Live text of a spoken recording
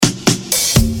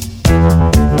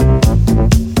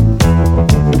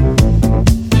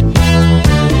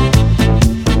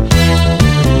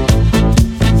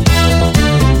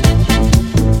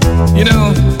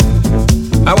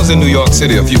in New York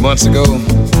City a few months ago,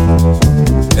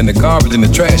 and the garbage and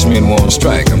the trash men were on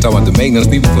strike. I'm talking about the maintenance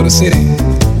people for the city.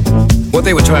 What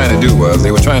they were trying to do was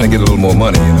they were trying to get a little more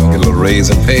money, get a little raise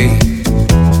in pay.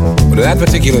 But at that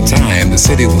particular time, the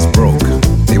city was broke.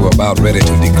 They were about ready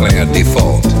to declare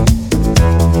default.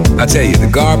 I tell you, the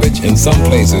garbage in some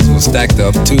places was stacked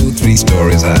up 2-3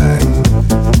 stories high.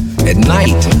 At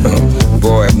night,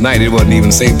 boy, at night it wasn't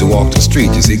even safe to walk the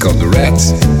street, you see, because the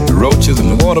rats, the roaches,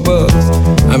 and the water bugs,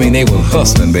 I mean, they were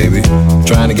hustling, baby,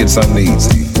 trying to get something to eat,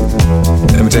 see.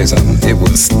 Let me tell you something, it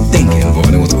was stinking, boy,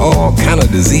 and there was all kind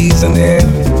of disease in there,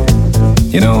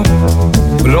 but it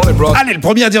only brought... Allez, le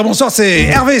premier à dire bonsoir, c'est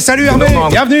Hervé. Salut Hervé,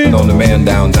 bienvenue. On the man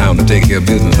downtown to take care of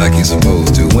business like he's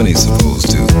supposed to, when he's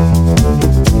supposed to.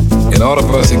 In order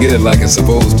for us to get it like it's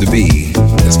supposed to be,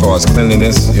 as far as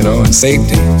cleanliness, and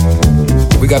safety,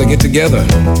 we got to get together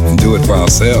and do it for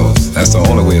ourselves. That's the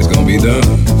only way it's going to be done.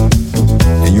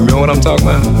 And you know what I'm talking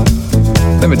about?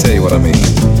 Let me tell you what I mean.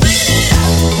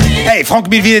 Hey, Franck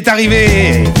Milville est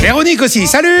arrivé. Véronique aussi,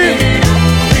 salut.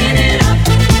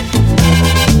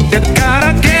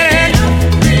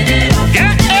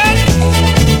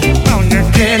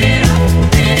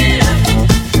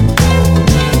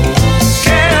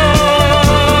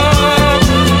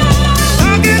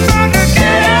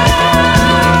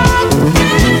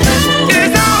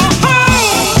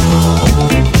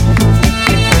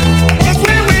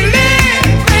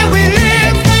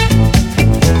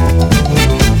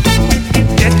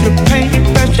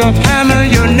 Hammer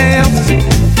your nails,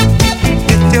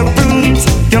 get your brooms,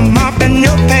 your mop and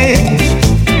your pails.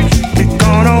 We're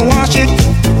gonna wash it,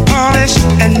 polish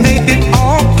and make it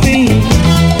all clean.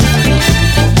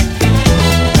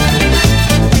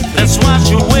 Let's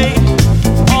wash away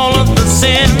all of the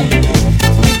sin.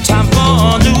 Time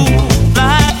for a new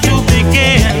life to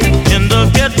begin in the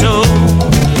ghetto.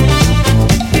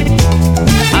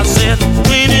 I said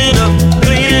clean it up,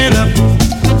 clean it up.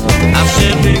 I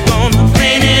said we're gonna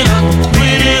clean it up,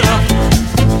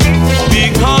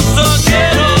 because the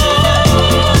ghetto,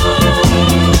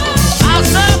 I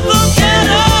said the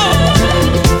ghetto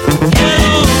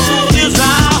is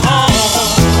our home.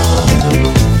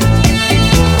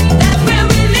 That's where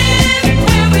we live,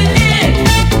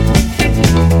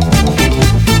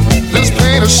 Let's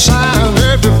paint a sign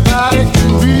everybody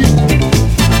can read.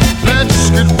 Let's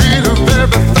get rid of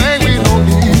everything we don't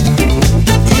need.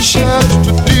 The pushers,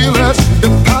 the dealers, the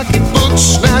pocketbook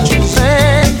snatchers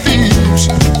and thieves.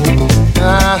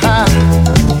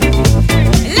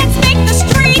 Let's make the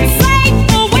streets safe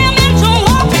for women to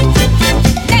walk.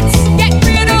 Let's get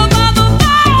rid of all the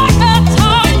bad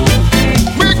talk.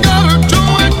 We gotta do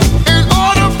it in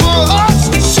order for us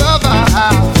to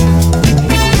survive.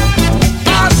 I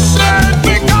said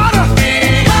we gotta do it.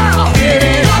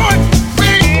 We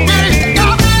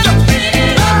got to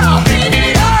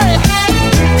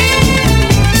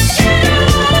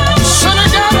so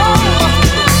together.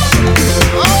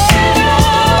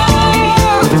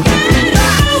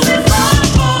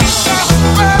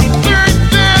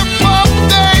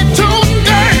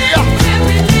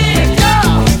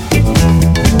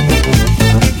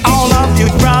 All of you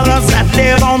brothers that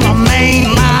live on the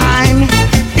main line,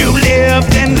 you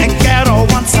lived in the ghetto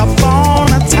once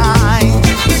upon a time.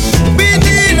 We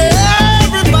need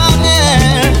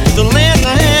everybody to lend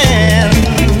a hand.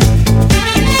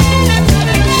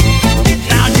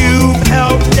 Now you've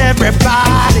helped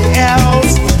everybody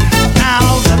else.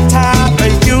 Now's the time for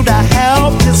you to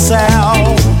help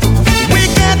yourself. We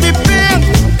can depend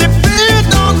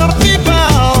on the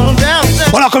people down there.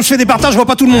 Voilà, comme je fais des partages, je vois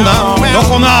pas tout le monde, hein.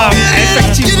 Donc on a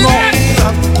effectivement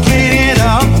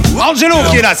Angelo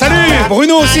qui est là, salut.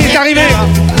 Bruno aussi est arrivé.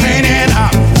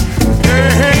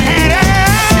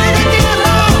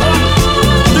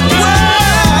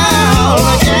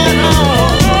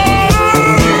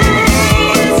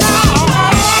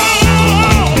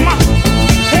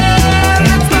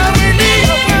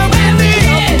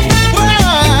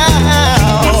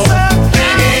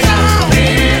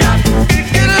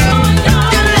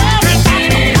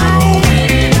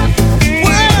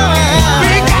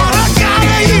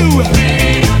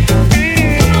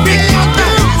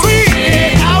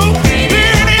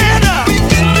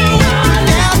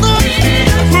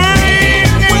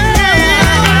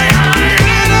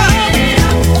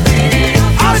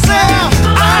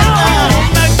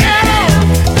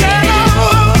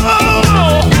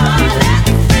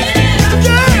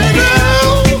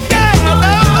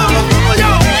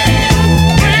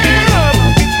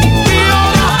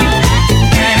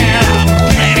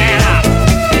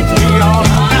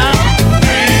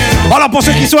 Pour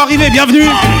ceux qui sont arrivés, bienvenue.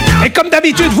 Et comme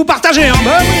d'habitude, vous partagez, hein.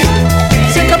 Bah oui,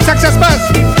 c'est comme ça que ça se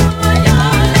passe.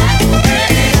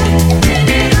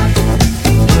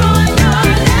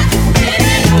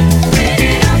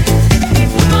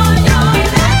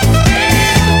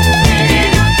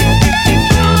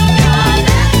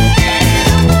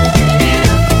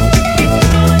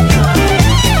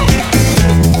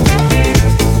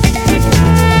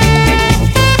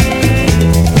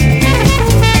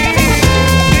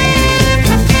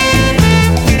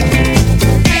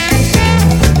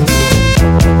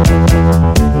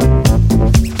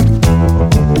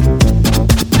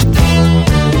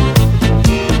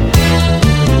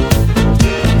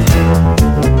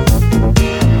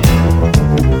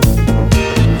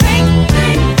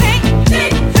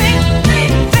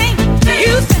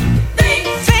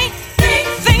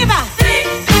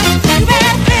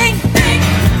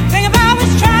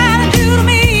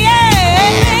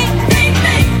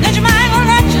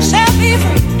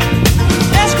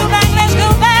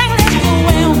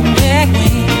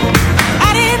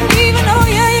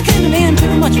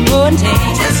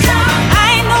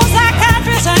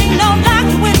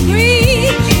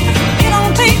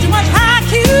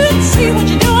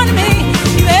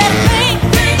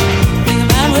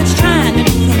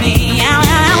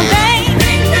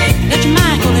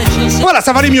 Voilà,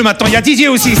 ça va aller mieux maintenant. Il y a Didier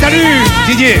aussi. Salut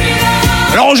Didier.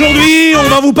 Alors aujourd'hui, on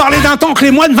va vous parler d'un temps que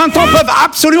les moins de 20 ans peuvent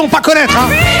absolument pas connaître. Hein.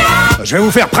 Je vais vous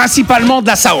faire principalement de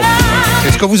la soul.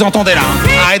 C'est ce que vous entendez là. Hein.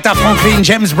 Aretha Franklin,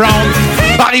 James Brown,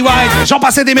 Barry White, j'en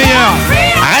passais des meilleurs.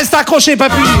 Reste accroché,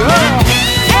 papy.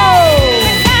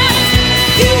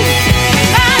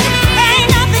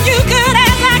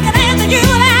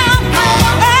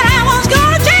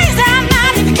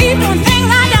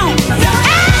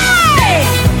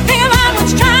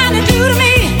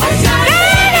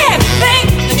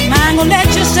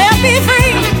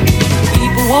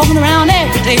 Walking around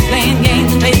every day playing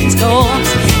games and taking scores,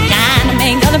 trying to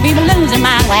make other people lose their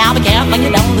mind. Well, be careful you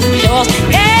don't lose yours.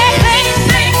 Yeah,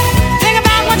 think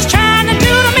about what you're trying to do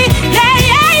to me. Yeah.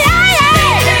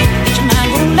 But your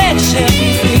mind won't let yourself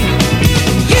be free.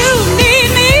 You need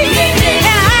me, and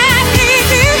I need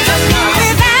you.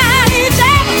 Without each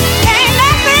other, ain't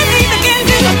nothing either can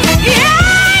do. Yeah.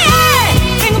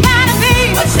 Think about it,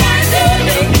 babe. What's trying to do to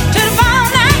me? To the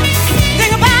bone now.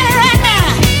 Think about it right now.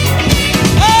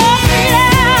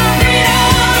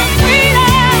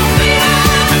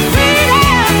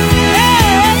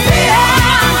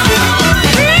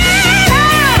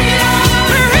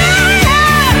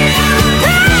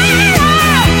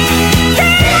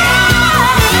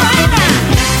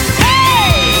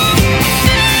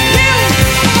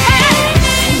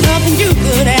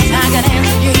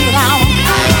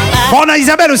 Bon, on a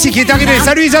Isabelle aussi qui est arrivée.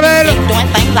 Salut Isabelle.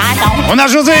 On a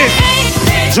José.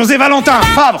 José Valentin,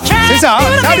 Fabre, c'est ça. Hein.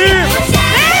 Salut.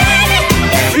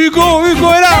 Hugo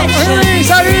est là. Oui,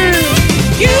 salut.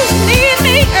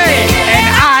 Hey,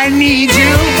 and I need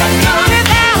you.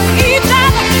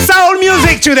 Soul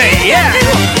music today, yeah.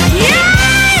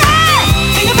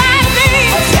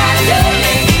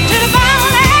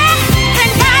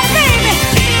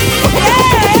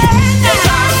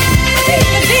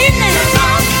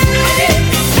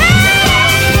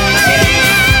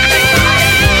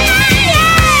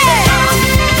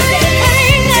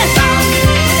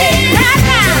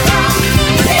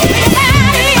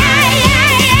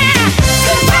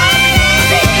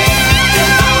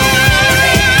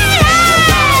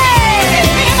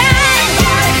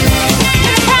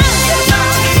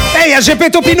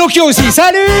 Gepetto Pinocchio aussi,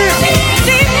 salut.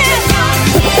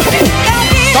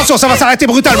 Attention, ça va s'arrêter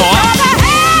brutalement. Hein.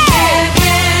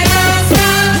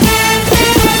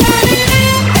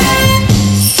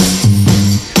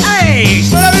 Hey, je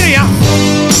te l'avais dit, hein.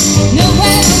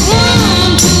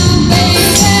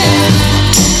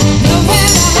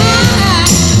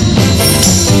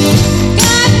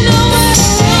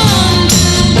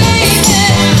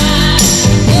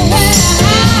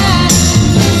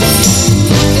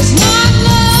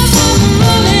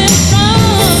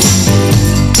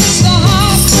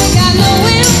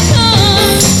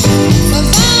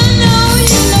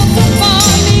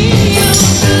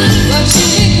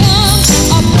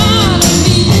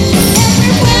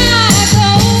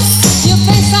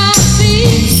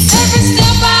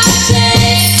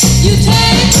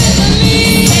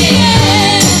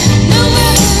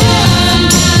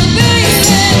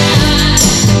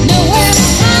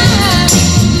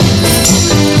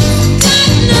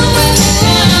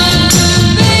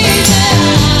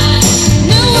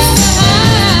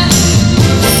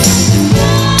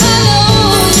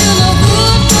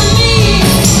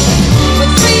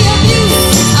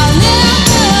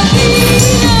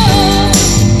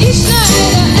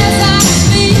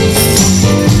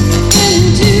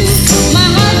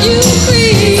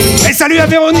 Salut à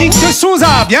Véronique de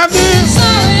Souza, bienvenue.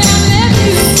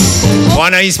 Bon,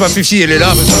 Anaïs, ma fifi, elle est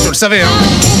là, je le savais. Hein.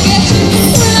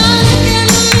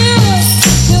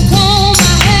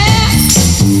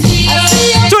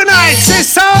 Tonight, c'est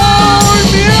Soul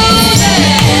Music.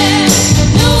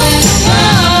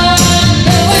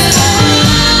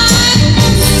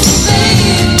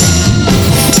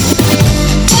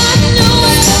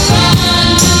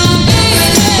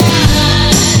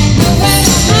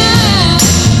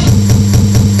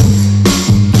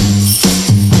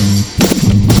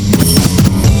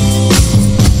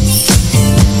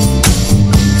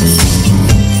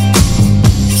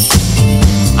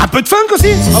 Un peu de funk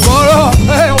aussi. Ah bon alors,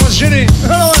 hey, on va se gêner.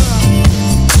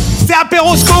 C'est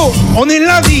Ape'Rosco. On est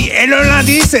lundi et le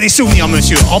lundi c'est les souvenirs,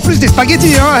 monsieur. En plus des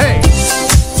spaghettis, hein. Hey.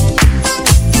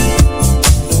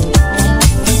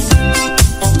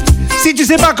 Si tu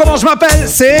sais pas comment je m'appelle,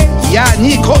 c'est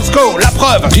Yannick Roscoe, la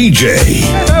preuve. DJ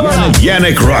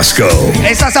Yannick Roscoe.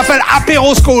 Et ça s'appelle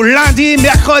Ape'Rosco, lundi,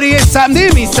 mercredi et samedi,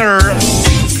 Mr.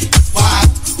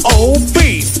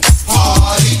 O.P.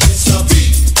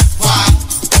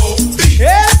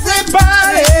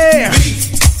 Everybody.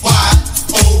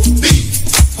 B-Y-O-B.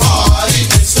 Party,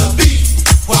 it's a beat.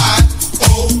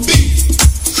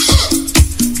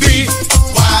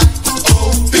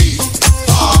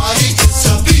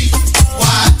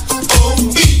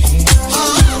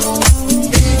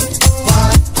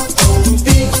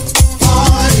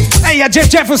 y a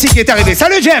Jeff aussi qui est arrivé.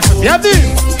 Salut Jeff, bienvenue.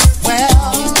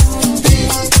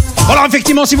 Alors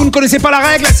effectivement, si vous ne connaissez pas la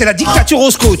règle, c'est la dictature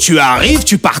Roscoe. Tu arrives,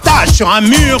 tu partages sur un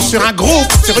mur, sur un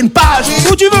groupe, sur une page,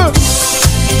 où tu veux.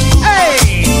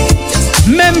 Hey!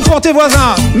 Même pour tes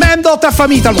voisins, même dans ta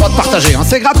famille, t'as le droit de partager, hein,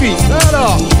 c'est gratuit.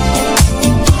 Alors...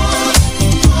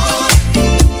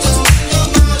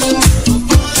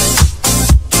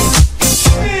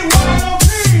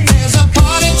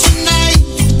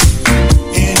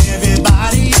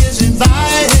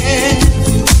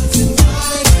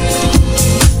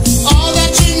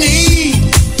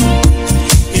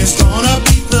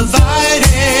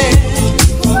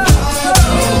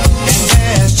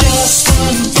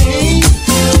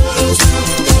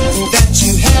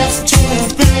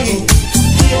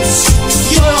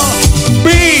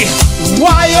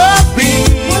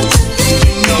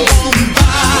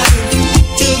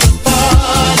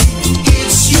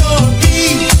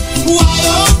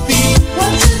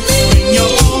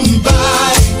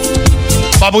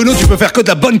 Bruno, tu peux faire que de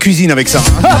la bonne cuisine avec ça.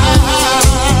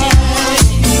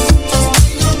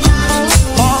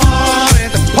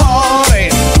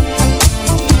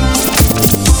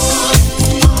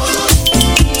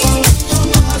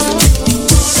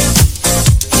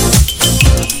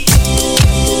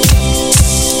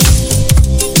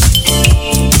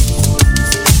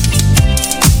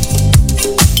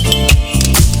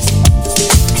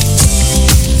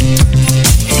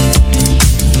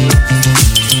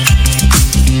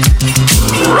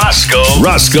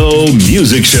 Roscoe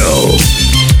Music Show.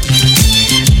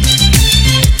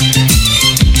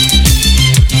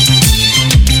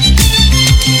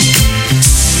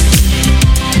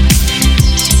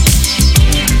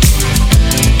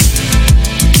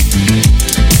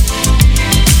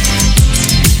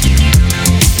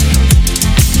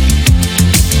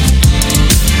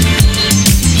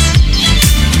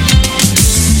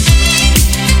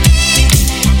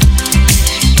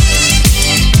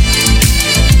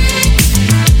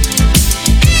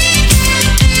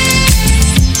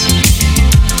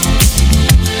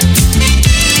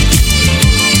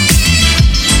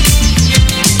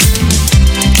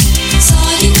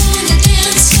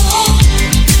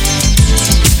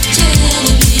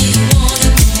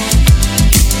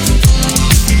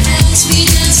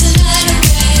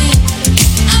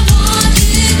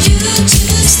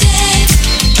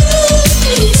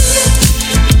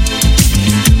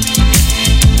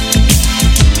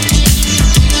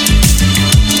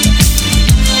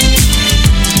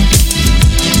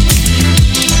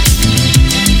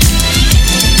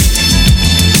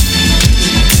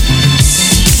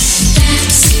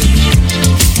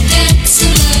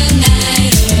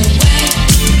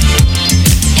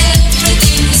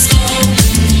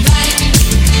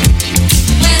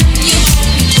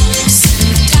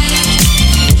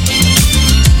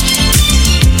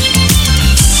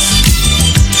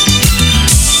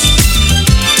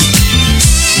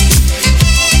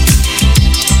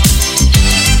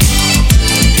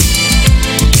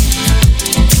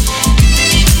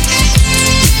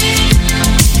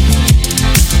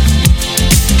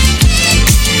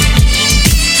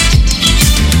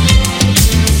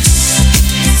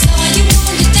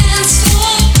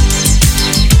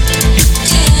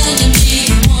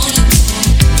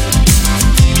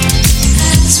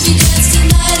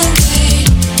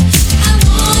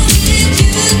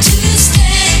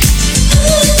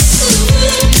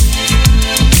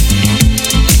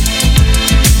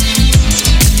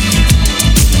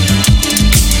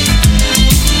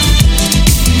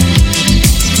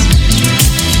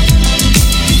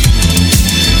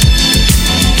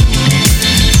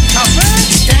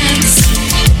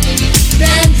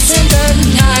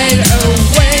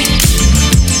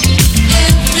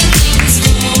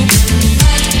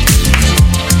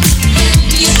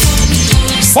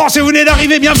 Bon, si vous venez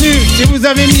d'arriver, bienvenue. Si vous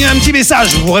avez mis un petit message,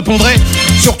 je vous répondrai.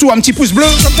 Surtout un petit pouce bleu,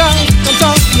 comme ça.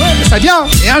 Ouais, ça bien.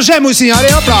 Et un j'aime aussi, hein.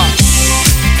 Allez, hop là.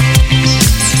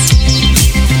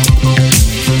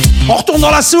 On retourne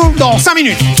dans la soupe dans 5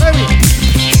 minutes. Ouais, oui.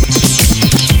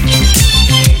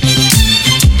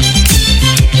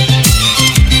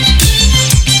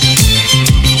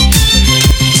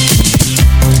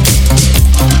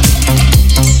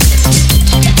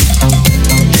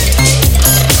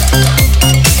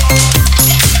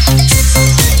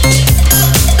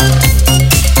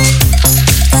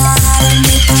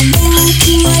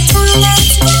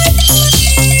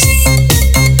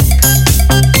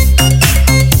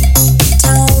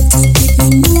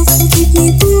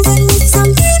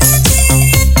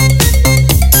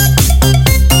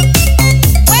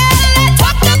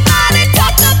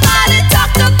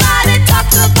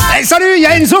 Salut, il y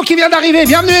a Enzo qui vient d'arriver.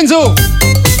 Bienvenue Enzo.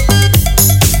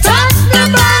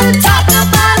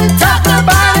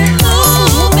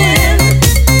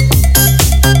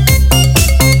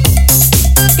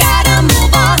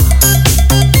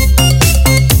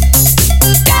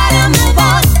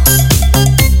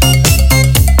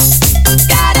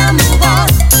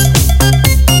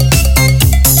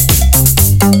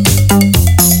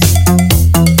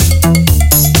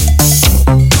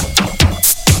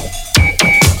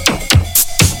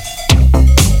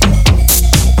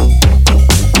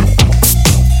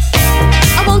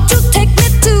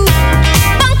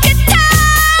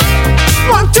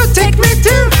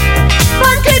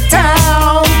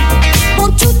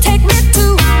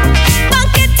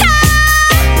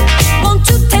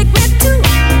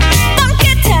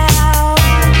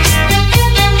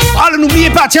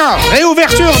 tiens,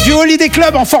 réouverture du Holiday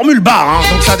Club en formule bar. Hein.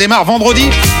 Donc ça démarre vendredi.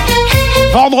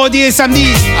 Vendredi et samedi,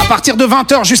 à partir de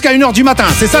 20h jusqu'à 1h du matin.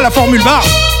 C'est ça la formule bar.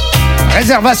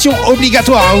 Réservation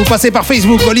obligatoire. Hein. Vous passez par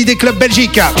Facebook, Holiday Club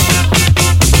Belgique.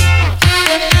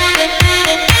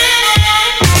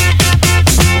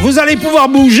 Vous allez pouvoir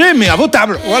bouger, mais à vos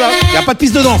tables. Voilà, il n'y a pas de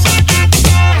piste de danse.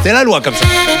 C'est la loi comme ça.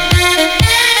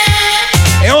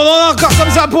 Et on en a encore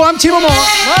comme ça pour un petit moment.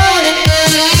 Hein.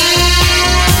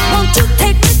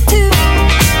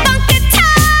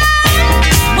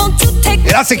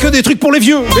 Et là, c'est que des trucs pour les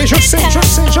vieux. Mais je le sais.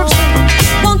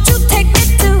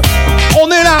 On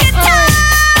est là.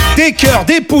 Des cœurs,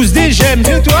 des pouces, des j'aime,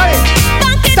 des tout. Allez,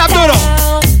 tape dedans.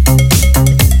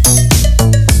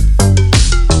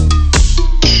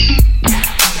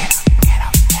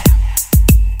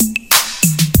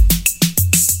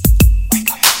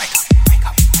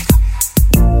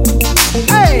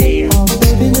 Hey.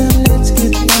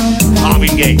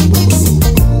 Marvin Gaye.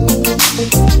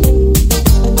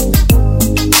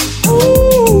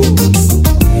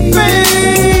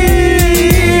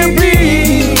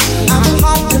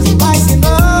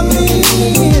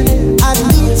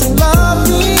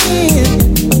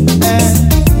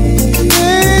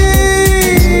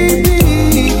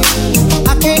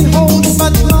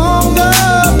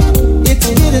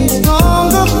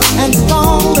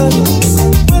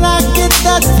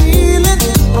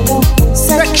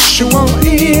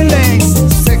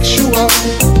 Sexual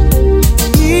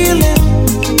healing.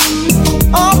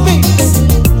 Oh, baby,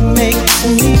 makes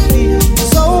me feel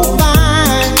so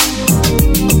fine.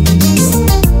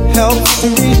 Helps to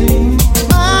relieve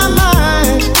my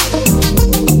mind.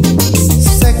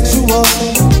 Sexual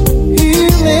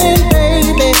healing,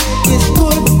 baby, is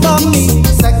good for me.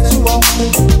 Sexual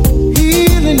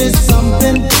healing is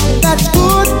something that's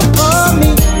good for me.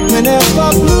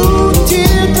 Whenever blue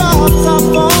teardrops are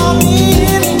falling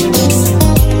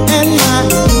and my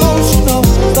emotional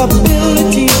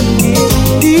stability is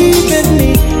leaving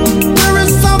me, there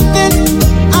is something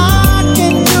I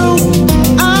can do.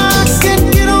 I can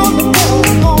get on the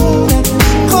phone and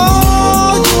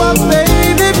call you up,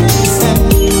 baby, and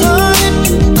honey,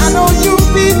 I know you'll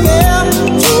be there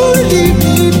to relieve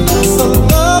me. The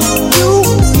love you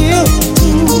give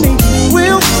to me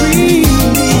will free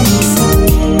me.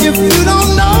 If you don't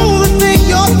know the thing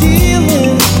you're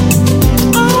dealing,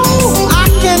 oh, I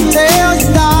can tell you,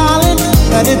 darling,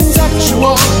 that it's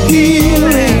sexual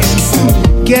healing.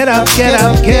 Get up, get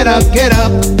up, get up, get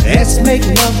up. Let's make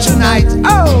love tonight.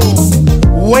 Oh,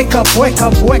 wake up, wake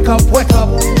up, wake up, wake up,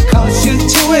 'cause you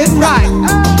do it right.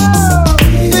 Oh,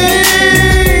 baby,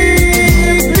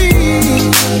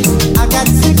 I got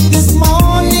sick this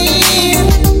morning.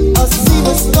 A sea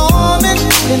was storming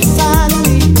inside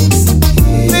me.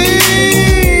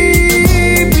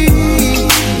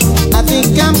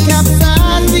 I'm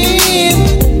capsizing,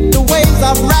 the waves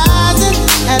are rising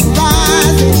and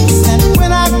rising, and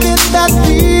when I get that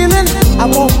feeling, I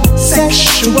want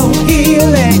sexual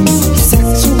healing.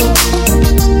 Sexual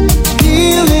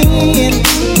healing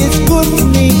is good for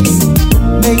me,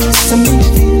 makes me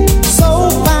feel so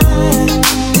fine.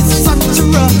 It's such a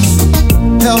rush,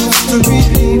 helps to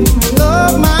relieve the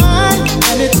mind,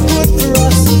 and it's good for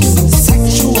us.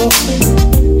 Sexual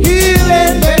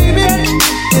healing, baby,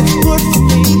 it's good for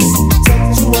me.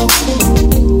 Sexual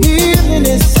healing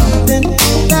is something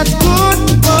that's good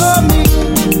for me.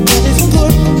 And it's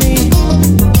good for me.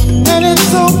 And it's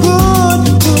so good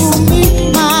to me,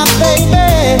 my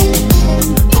baby.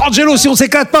 Angelo, si on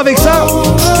s'éclate pas avec ça,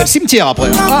 c'est le cimetière après.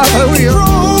 Ah bah oui. Hein.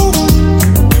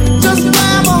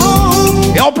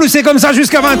 Et en plus c'est comme ça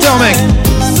jusqu'à 20h, mec.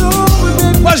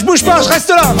 Moi je bouge pas, je reste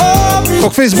là. Faut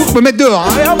que Facebook me mette dehors.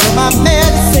 Hein. Allez, hop.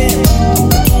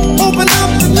 Open up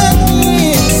and let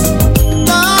me in.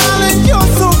 Darling, you're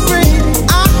so great.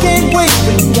 I can't wait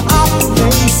for you to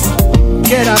operate.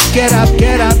 Get up, get up,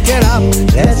 get up, get up.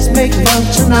 Let's make love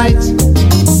tonight.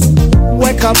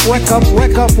 Wake up, wake up,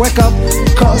 wake up, wake up,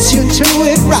 'cause you do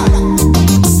it right.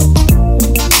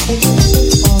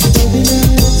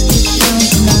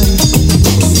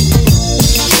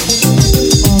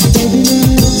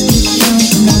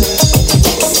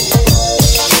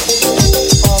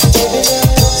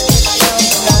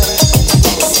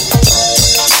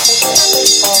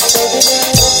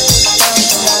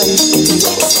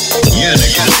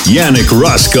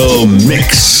 Ape'Rosco mix.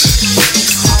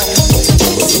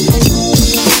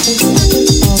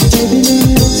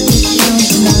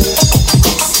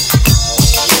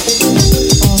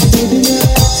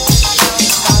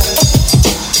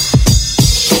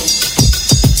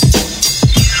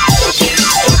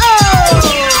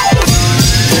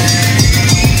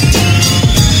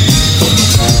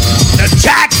 The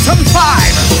Jack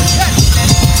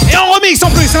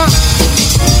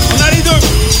On a les deux.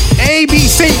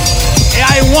 ABC et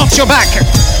I Want Your Back.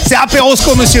 C'est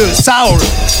Ape'Rosco, monsieur. Soul,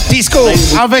 disco,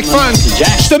 avec funk.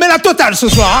 Je te mets la totale ce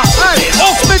soir. Hein. Allez,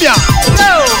 on se met bien. Go!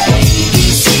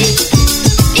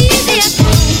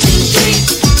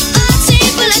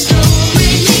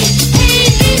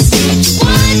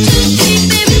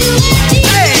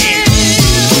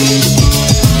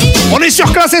 On est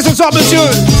surclassé ce soir, monsieur.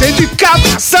 C'est du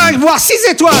 4, 5, voire 6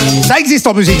 étoiles. Ça existe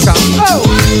en musique, ça. Oh.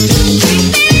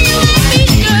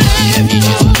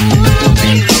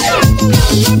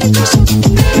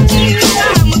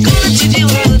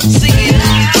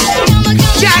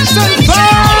 Jackson 5.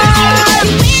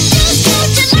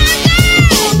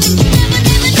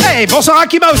 Hey, bonsoir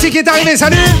Akima aussi qui est arrivé.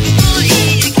 Salut.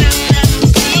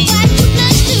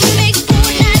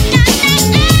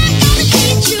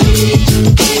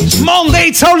 Monday,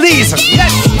 it's Oldies.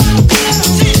 Yes.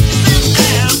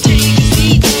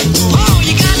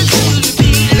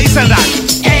 Listen to that.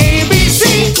 ABC.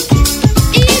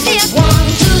 Easy as 1, 2,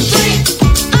 3.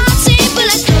 I'm simple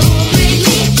as go,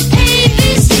 baby.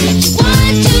 ABC. 1,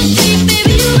 2, 3,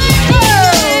 baby, you are.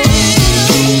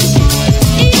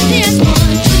 Easy as 1,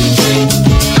 2, 3.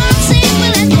 I'm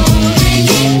simple as go,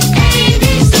 baby.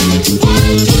 ABC. 1,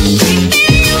 2, 3,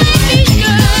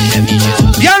 baby, you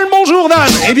are. Bien le bonjour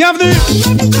Dan et bienvenue.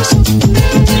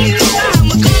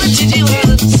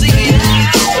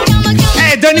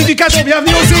 Hey Denis Ducato,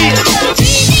 bienvenue aussi.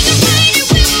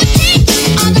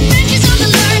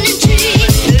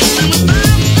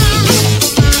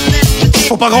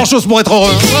 Faut pas grand chose pour être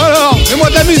heureux. Alors, mets-moi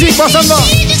de la musique, moi ça me va.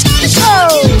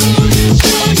 Oh.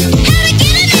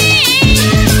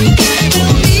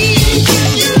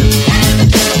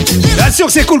 Bien sûr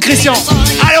que c'est cool Christian.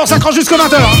 Allez, on s'accroche jusqu'au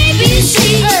 20h.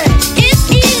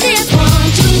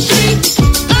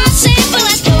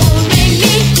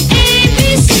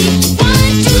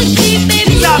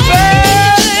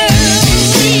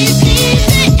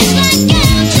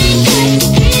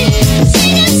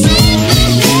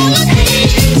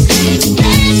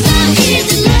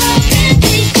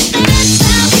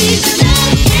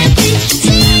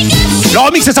 Le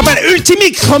remix, ça s'appelle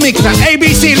Ultimix Remix,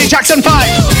 ABC, les Jackson 5.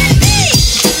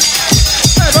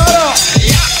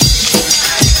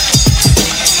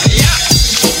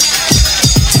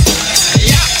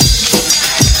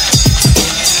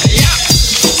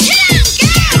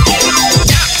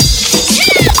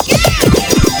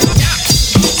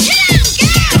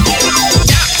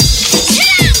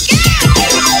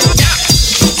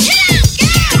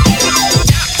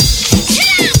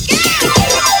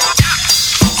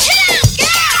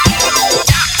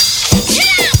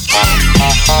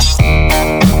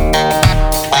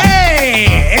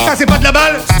 C'est pas de la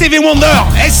balle, Stevie Wonder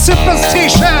et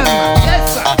Superstition.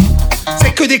 Yes.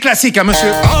 C'est que des classiques, hein,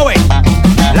 monsieur. Oh ouais.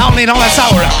 Là, on est dans la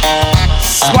soul.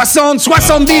 60,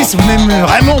 70, même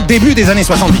vraiment début des années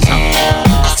 70. Hein.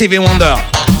 Stevie Wonder,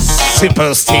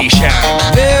 Superstition.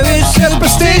 Very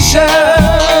Superstition.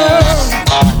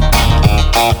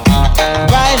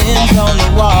 Writings on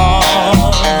the wall.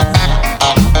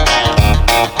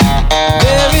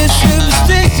 Very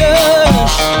superstitious.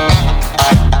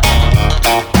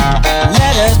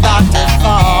 Letters start to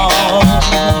fall.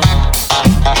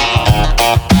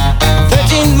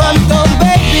 13-month-old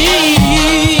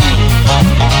baby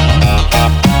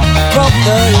broke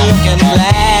the looking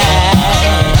glass.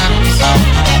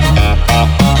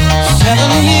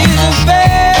 7 years of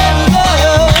bad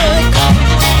luck.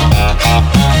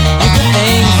 You put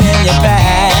things in your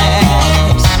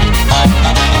past.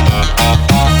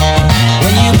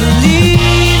 When you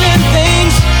believe in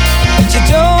things that you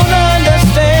don't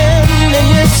understand, and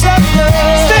you suffer.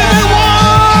 Stevie Wonder,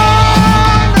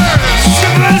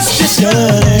 superstition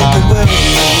ain't the way.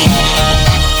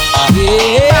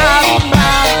 Yeah.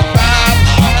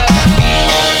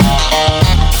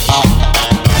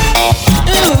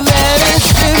 Ooh, that is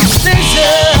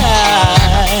superstition.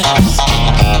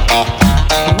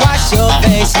 Wash your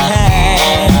face and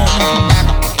hands.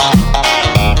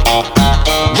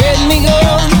 Let me go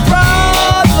the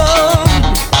problem.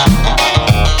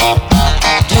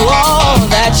 Do all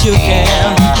that you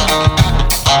can.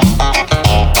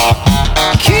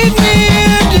 Keep me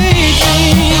in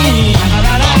daydream.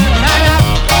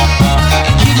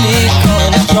 Keep me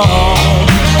going strong.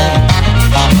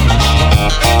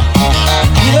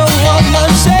 You don't want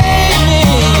much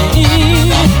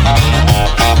saving.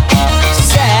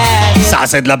 Sad. Ça,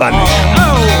 c'est de la banne. Oh.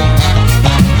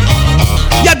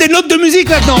 Il y a des notes de musique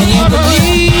là-dedans. You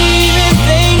believe in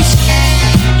things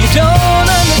you don't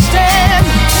understand.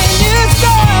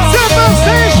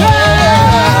 Superstition.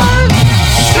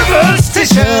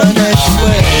 Superstition, that's the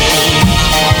way.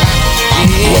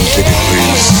 Yeah.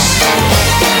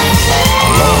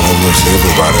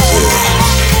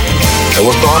 Hey,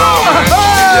 what's going on, man?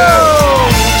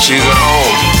 Yeah. She's at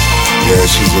home. Yeah,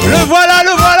 she's at home. Le voilà,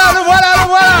 le voilà, le voilà, le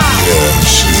voilà. Yeah,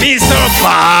 Mr.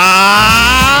 Bollywood.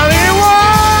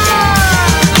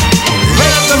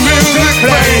 Let the music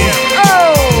play.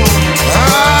 Oh.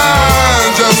 I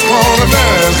just wanna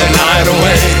dance the night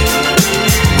away.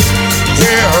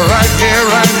 Yeah, right here,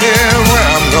 where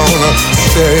I'm gonna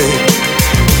stay.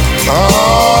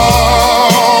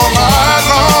 All night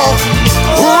long.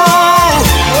 Ooh,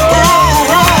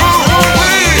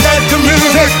 let the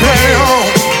music play on.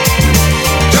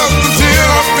 Just until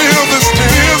I feel this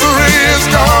misery is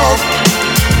gone.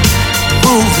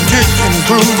 Moving, kicking,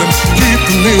 grooving, keep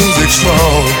the music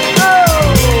strong.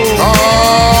 On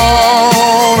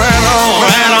and on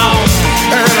and on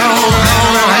and on and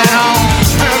on and on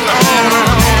and on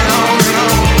and on and on.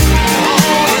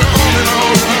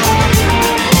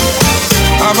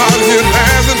 I'm out here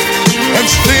dancing and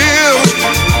still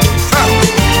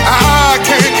I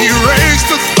can't erase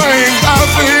the things I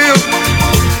feel.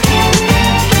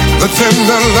 The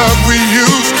tender love we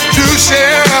used to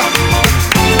share.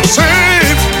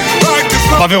 Seems like it's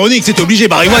not. Bah Véronique, c'est obligé,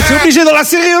 Barry White, c'est obligé dans la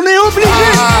série, on est obligé.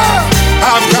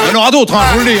 Il y en aura d'autres, hein,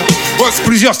 je vous le dis.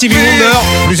 Plusieurs Stevie Wonder,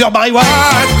 plusieurs Barry White.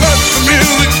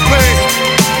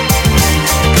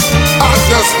 I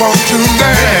just want to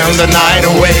dance the night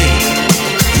away.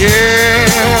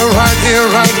 Yeah, right here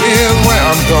where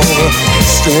I'm gonna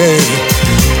stay.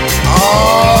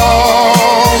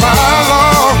 All night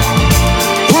long.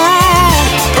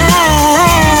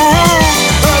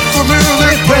 Let the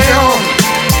music play on.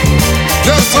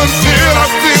 Just until I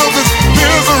feel this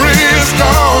misery is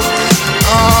gone.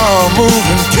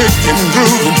 Moving, kicking,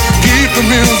 grooving, keep the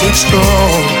music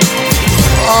strong.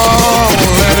 Oh,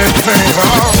 let it play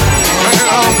on, play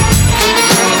on,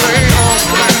 play on,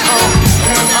 play on,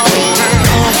 play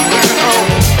on, play on, play on,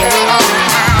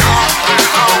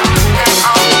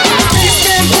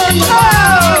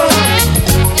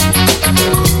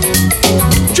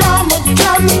 Drama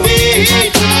come to beat.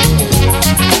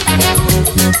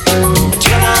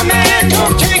 Tell a man,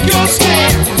 come take your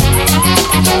stand.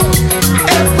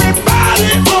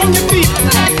 Everybody on your feet.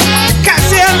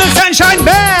 Cassie and the Sunshine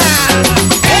Band.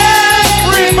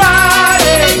 Everybody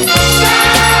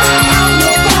sound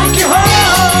your funky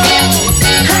horn.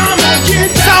 Come and get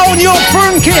down. Sound your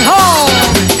funky horn.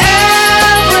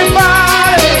 Everybody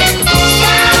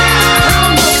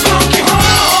sound your funky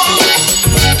horn.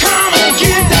 Come and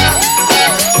get down.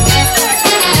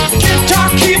 Guitar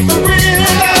keep the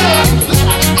rhythm.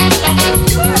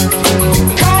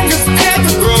 Congas and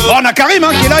the groove. Bon, on a Karim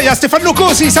hein, qui est là, il y a Stéphane Loco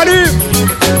aussi, salut.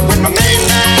 When my main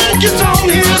man gets on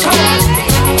his horn.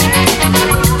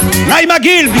 Naïma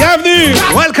Gill, bienvenue,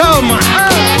 welcome.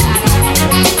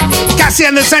 Cassie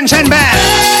and the Sunshine Band.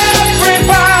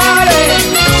 Everybody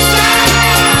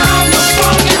sound your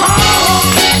funky horn.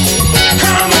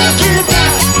 Come and get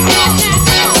down.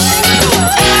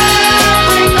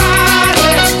 Everybody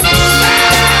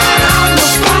sound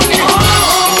your funky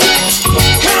horn.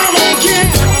 Come and get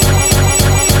down.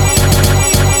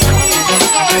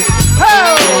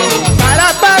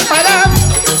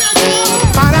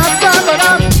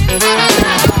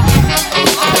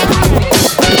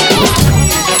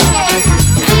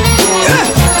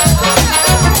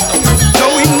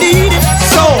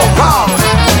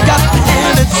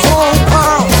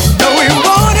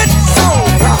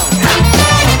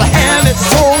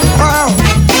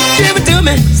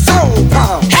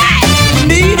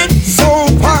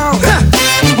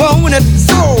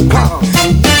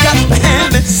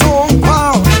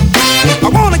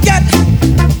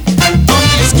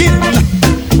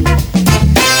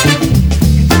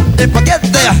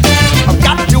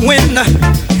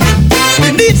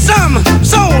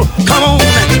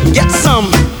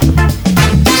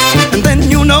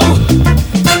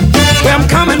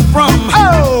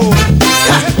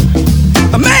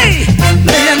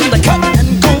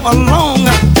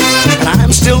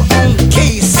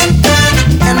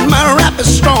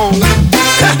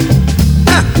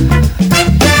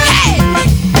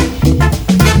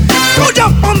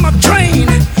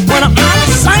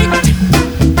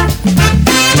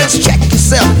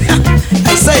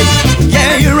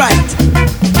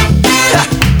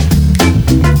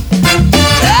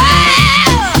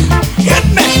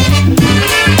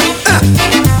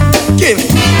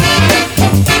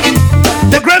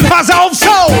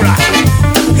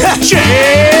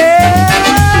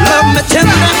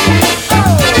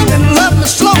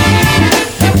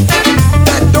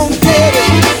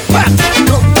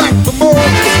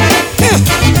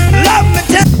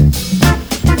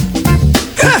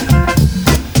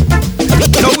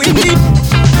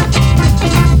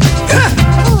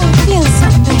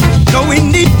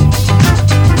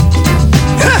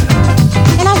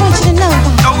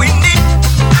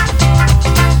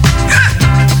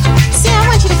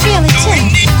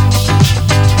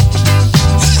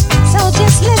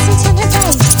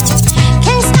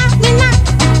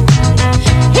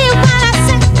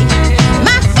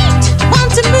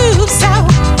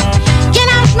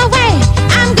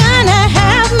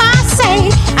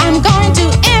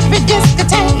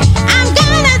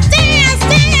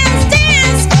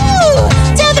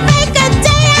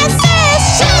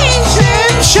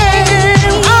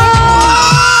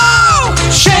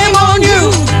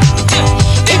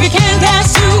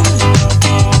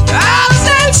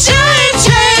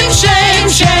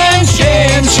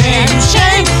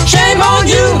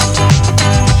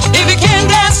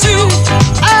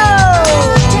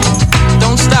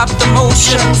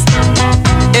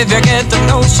 get the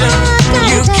notion.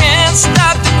 You can't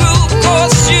stop the groove,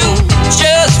 'cause you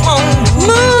just won't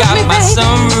move. Got my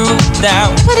sunroof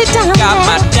down, got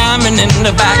my diamond in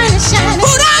the back.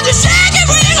 Put on the shake and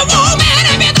bring a movement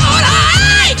if you're gonna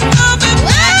hide.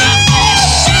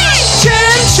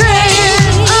 Shame,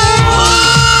 shame,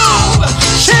 oh,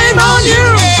 shame on you.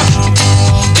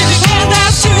 If you can't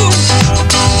dance too,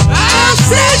 I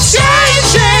said shame,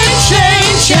 shame,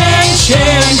 shame, shame,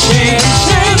 shame, shame,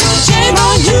 shame, shame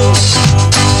on you.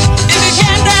 If you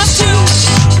can't dance too.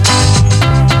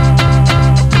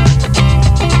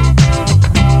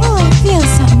 Oh, I feel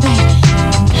something, baby.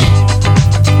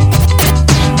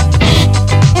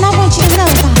 And I want you to know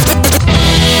about it.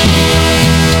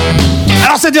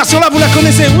 Alors cette version-là, vous la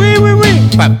connaissez? Oui, oui, oui.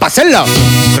 Enfin, pas celle-là.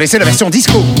 Vous connaissez la version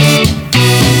disco.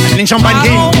 Adeline Champagne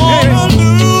Game.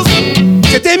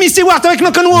 C'était Amy Stewart avec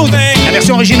Knock on Wood. La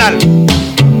version originale.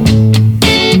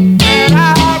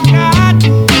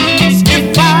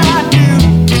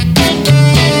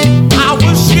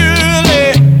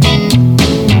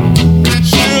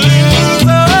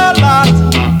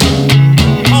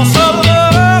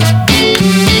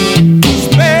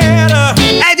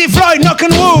 Eddie Floyd, Knock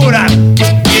on Wood.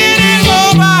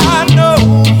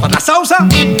 Pas de la sauce, ça?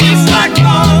 It's like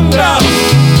thunder,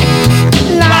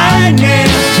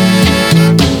 lightning.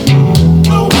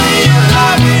 The way you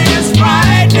love me is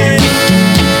frightening.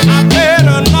 I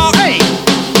better knock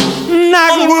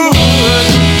on wood,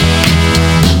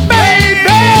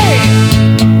 baby.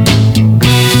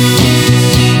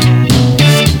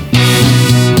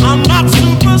 I'm not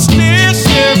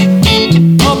superstitious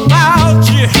about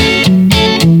you,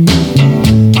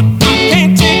 but I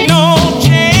can't take no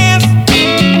chance.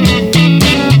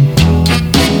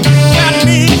 Got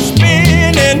me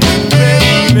spinning,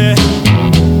 baby.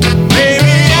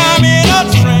 Baby, I'm in a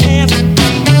trance.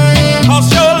 'Cause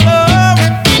your love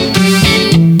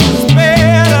is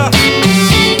better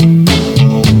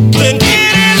than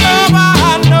any love I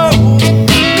know.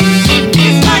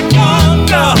 It's like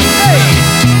thunder,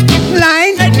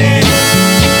 lightning.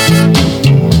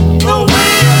 The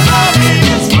way you love me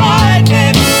is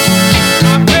frightening.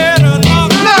 I better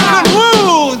knock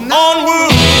on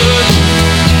wood,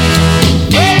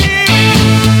 baby.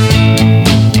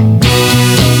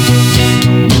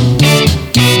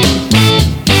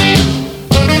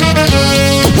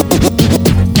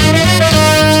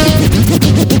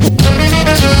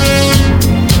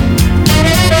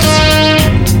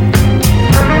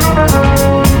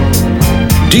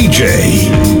 DJ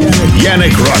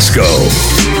Yannick Roscoe.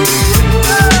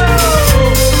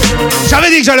 J'avais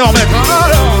dit que j'allais en remettre.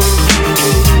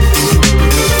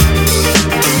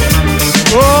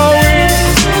 Oh oui.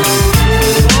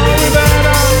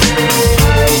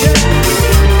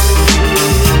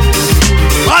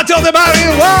 Retour de Barry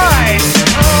White.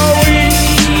 Oh oui.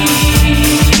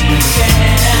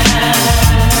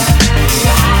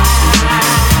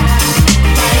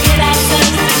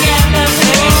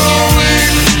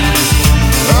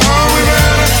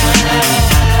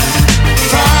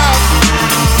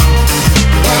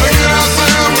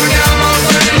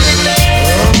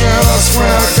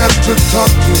 To talk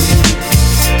to you.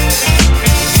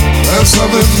 That's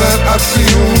something that I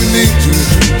feel we need to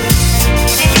do.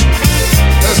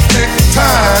 Let's take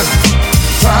time,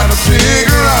 try to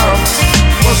figure out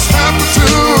what's happened to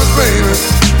us, baby.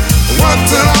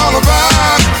 What's it all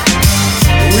about?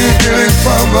 We're getting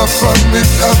further from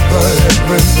each other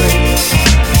every day.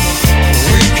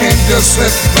 We can't just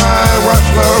sit by and watch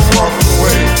love walk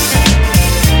away.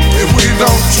 If we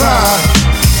don't try,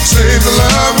 save the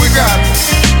love we got.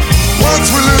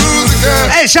 Once we lose again.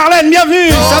 Hey Charlène,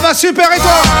 bienvenue. Ça va super et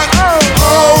toi?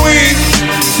 Oh we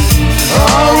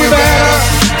better,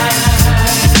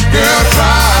 girl,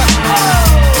 try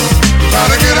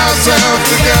to get ourselves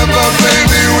together,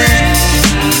 baby.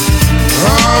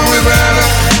 We better,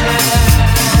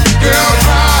 girl,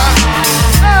 try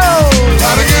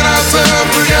to get ourselves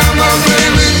together,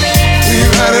 baby.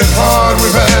 We've had it hard,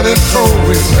 we've had it cold,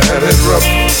 we've had it rough.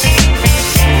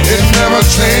 It never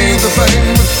changed a thing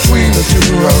between the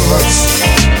two of us.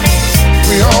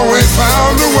 We always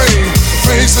found a way to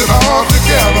face it all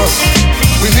together.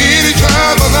 We need each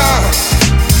other now,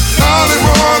 darling,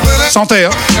 more than ever. Santé,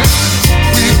 hein?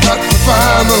 We've got to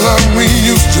find the love we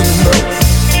used to know.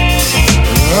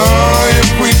 Oh, if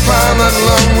we find that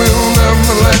love, we'll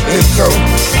never let it go.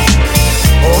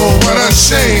 Oh, what a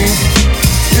shame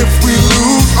if we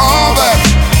lose all that.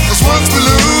 'Cause once we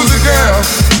lose it, girl,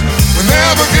 we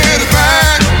never get it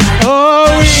back.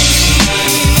 Oh oui.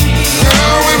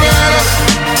 Girl, we better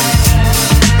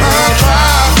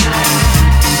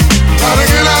try to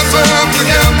get ourselves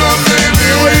together, baby.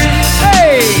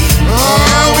 Hey.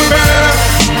 Oh, we better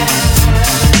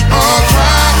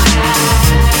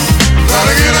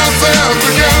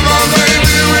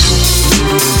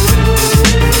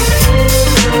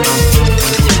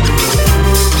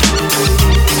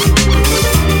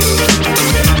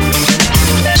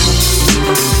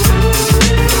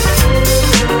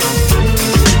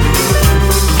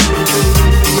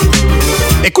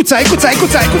Écoute ça, écoute ça,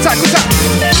 écoute ça, écoute ça, écoute ça.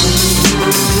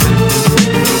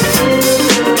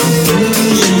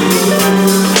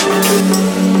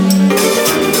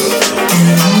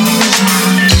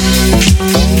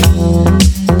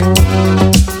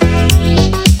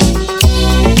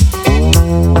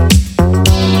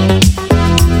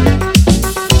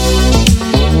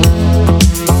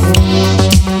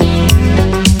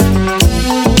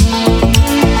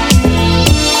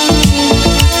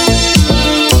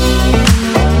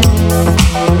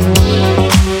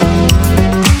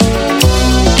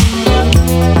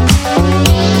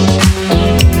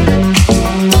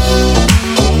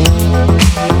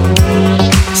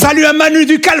 Salut à Manu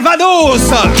du Calvados.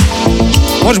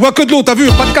 Moi je bois que de l'eau, t'as vu,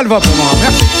 pas de calva pour moi.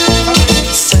 Merci.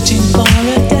 Searching for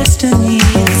a destiny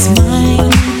that's mine.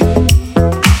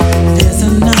 There's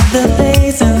another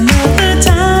place, another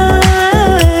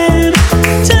time.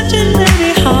 Touching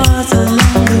many hearts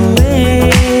along the way.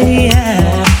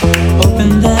 Yeah.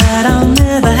 Hoping that I'll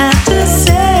never have to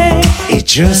say it's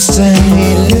just an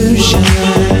illusion.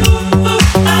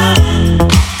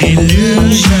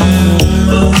 Illusion.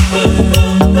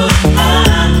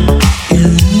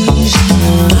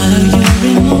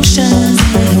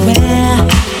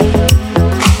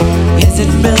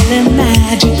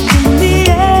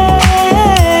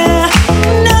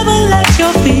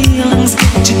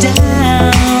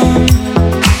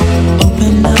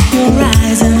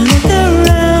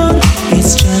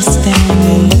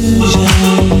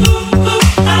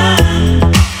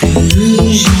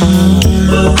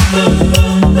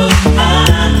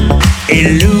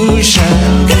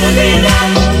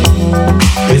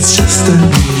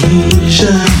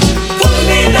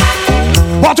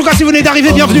 Bon, en tout cas, si vous venez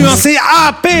d'arriver, bienvenue, hein, c'est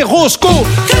Ape'Rosco.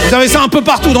 Vous avez ça un peu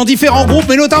partout dans différents groupes,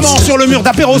 mais notamment sur le mur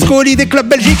d'Ape'Rosco, Holiday Club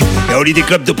Belgique et Holiday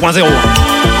Club 2.0.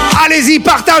 Allez-y,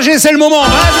 partagez, c'est le moment,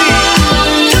 vas-y.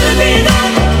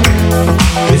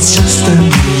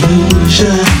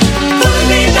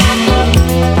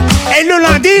 Et le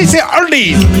lundi, c'est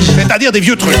Oldies, c'est-à-dire des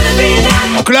vieux trucs.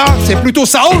 Donc là, c'est plutôt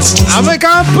soul avec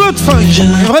un peu de funk,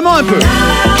 mais vraiment un peu.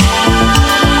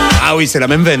 Ah oui, c'est la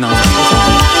même veine. Hein.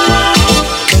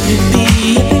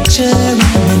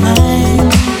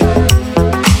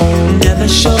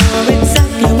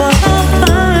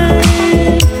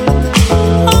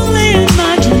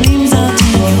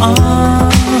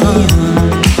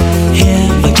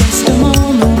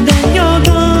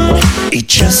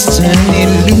 It's just an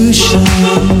illusion.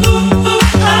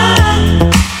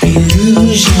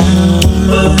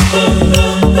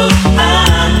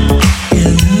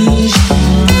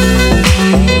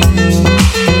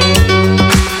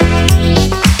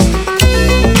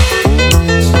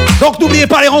 Donc n'oubliez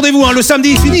pas les rendez-vous, hein, le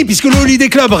samedi est fini puisque le Holiday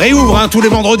Club réouvre hein, tous les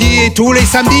vendredis et tous les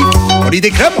samedis.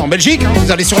 Holiday Club en Belgique, hein,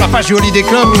 vous allez sur la page du Holiday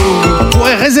Club, vous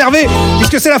pourrez réserver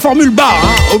puisque c'est la formule bar, hein,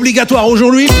 obligatoire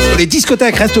aujourd'hui puisque les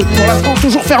discothèques restent pour l'instant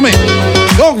toujours fermées.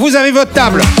 Donc vous avez votre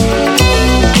table,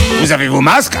 vous avez vos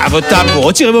masques, à votre table vous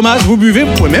retirez vos masques, vous buvez,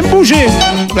 vous pouvez même bouger.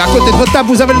 À côté de votre table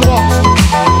vous avez le droit.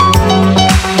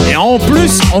 Et en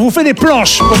plus, on vous fait des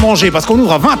planches pour manger parce qu'on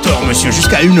ouvre à 20h monsieur,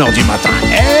 jusqu'à 1h du matin.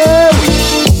 Eh oui.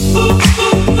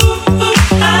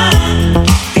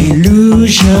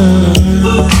 Illusion.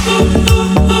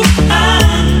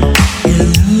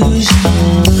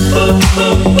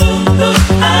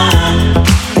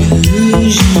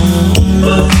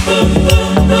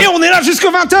 Et on est là jusqu'à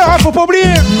 20h, hein, faut pas oublier.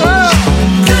 Ah.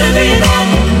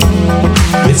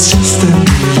 It's just an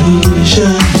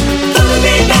illusion.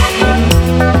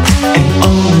 And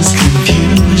all this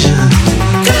confusion.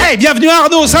 Hey, bienvenue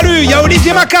Arnaud, salut, il y a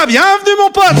Olivier Maca, bienvenue mon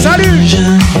pote, salut.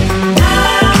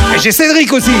 Et j'ai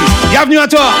Cédric aussi, bienvenue à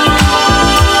toi.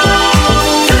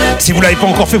 Si vous l'avez pas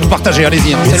encore fait, vous partagez,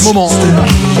 allez-y, hein, c'est le moment.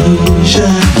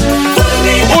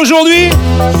 Aujourd'hui,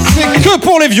 c'est que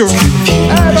pour les vieux.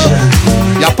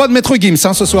 Il n'y a pas de maître Gims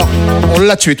hein, ce soir, on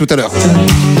l'a tué tout à l'heure.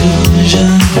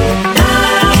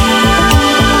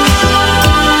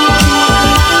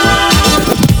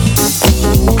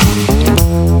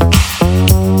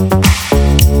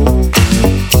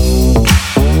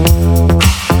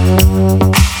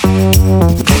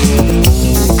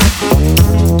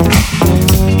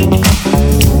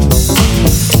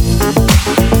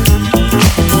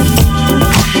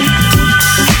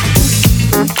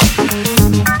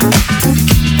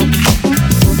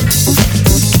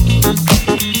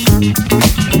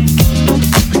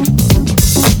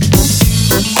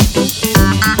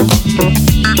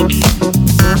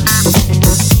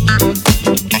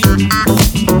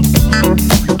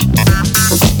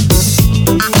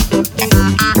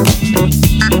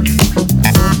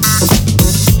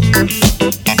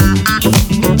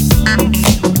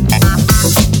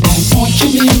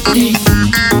 meet me?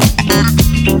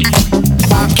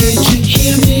 Why can't you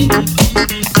hear me?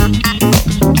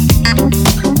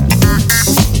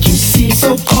 You seem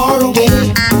so far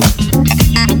away.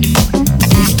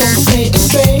 Please don't stay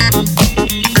astray.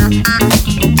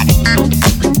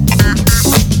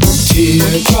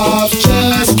 Teardrops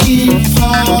just keep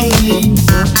falling.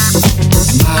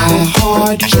 My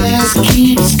heart just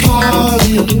keeps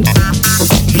calling.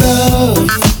 Love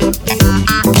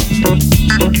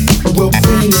will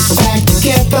bring us back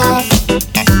together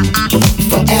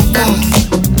forever.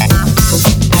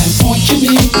 And won't you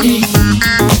meet me?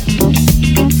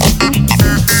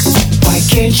 Why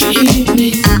can't you hear me?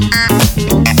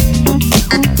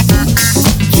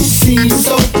 You seem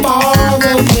so far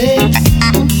away.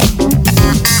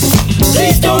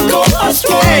 Please don't go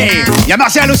astray. Hey, y a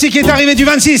Martial aussi qui est arrivé du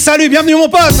 26. Salut, bienvenue mon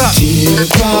pote.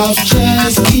 Teardrops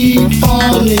just keep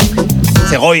falling.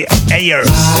 C'est Roy Ayers.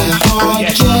 My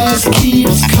heart just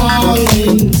keeps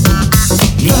calling.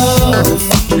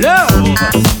 Love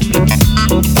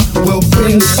will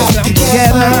bring us back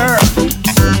together.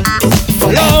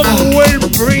 Love will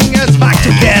bring us back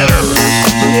together.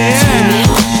 Yeah.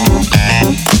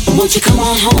 Won't you come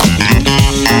on home?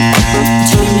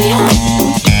 Turn me on.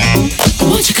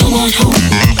 Won't you come on home?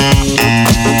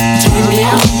 Turn me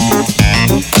on.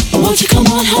 Won't you come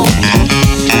on home?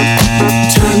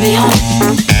 Turn me on.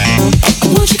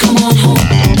 Won't you come on home?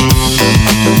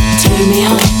 Turn me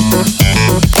on.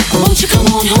 Won't you come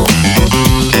on home?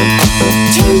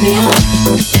 Turn me on.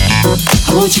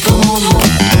 Won't you come on home?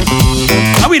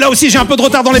 Ah oui, là aussi j'ai un peu de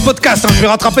retard dans les podcasts, hein. Je vais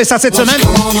rattraper ça cette semaine.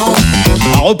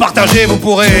 À repartager, vous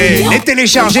pourrez les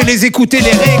télécharger, les écouter,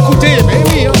 les réécouter. Mais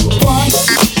oui, hein.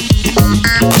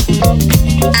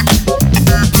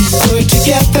 We're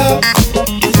together.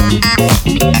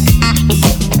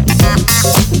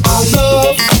 Our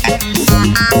love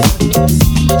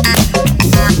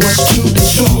was to be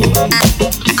true.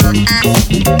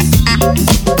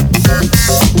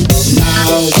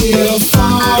 Now we're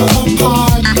far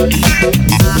apart.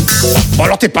 Bon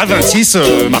alors t'es pas 26,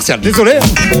 Martial, désolé.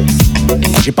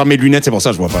 J'ai pas mes lunettes, c'est pour ça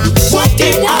que je vois pas. What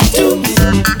did I do?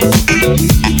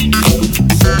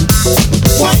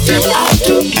 What did I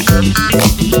do?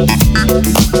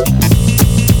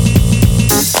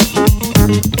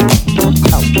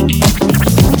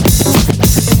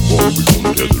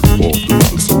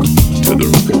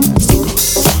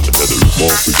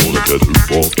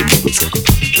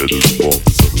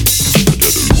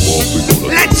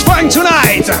 Let's funk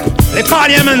tonight! Les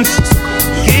Parliaments!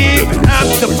 Keep up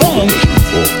the funk!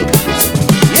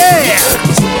 Yeah!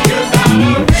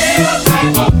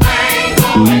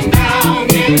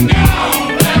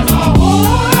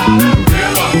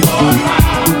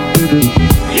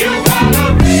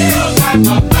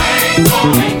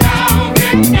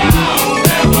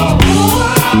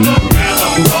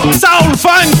 Soul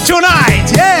funk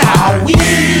tonight! Yeah!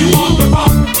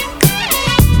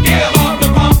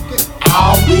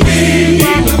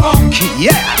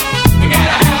 Yeah!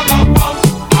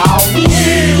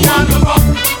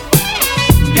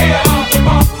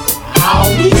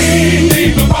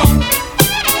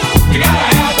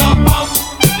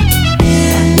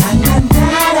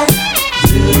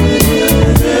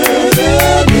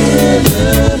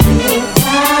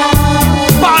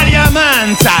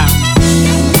 Parliamenta!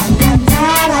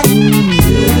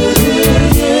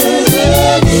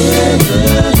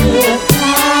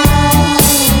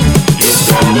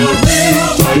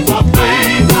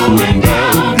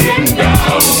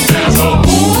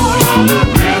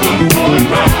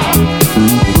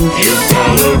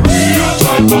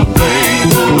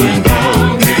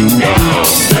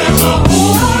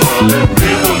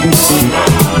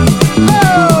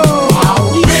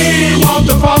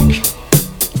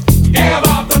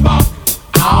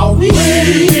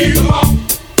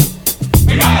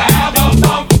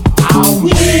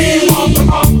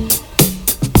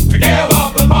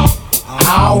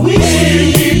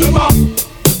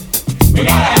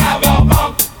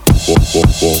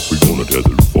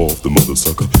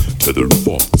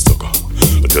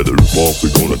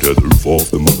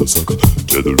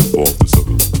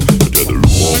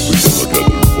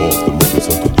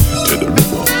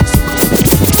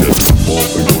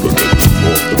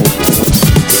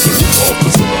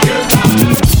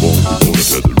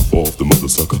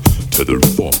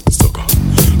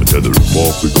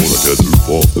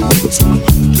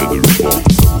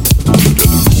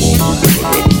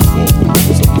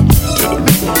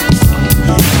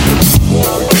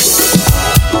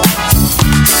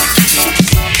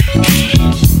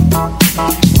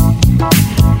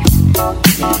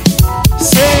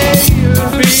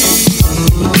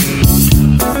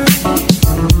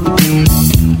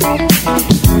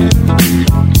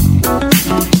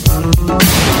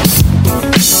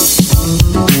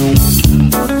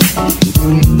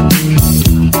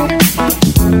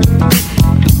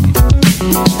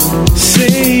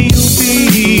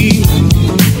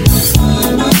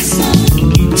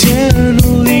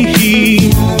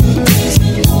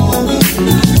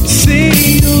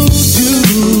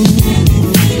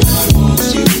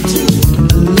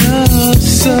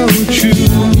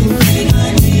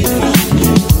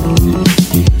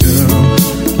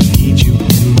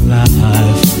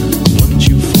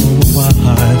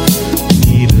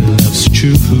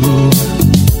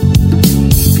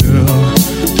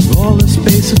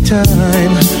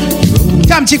 time.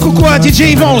 Tiens, un petit coucou à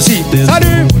DJ Yvan aussi.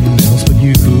 Salut.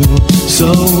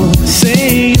 So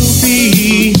say you'll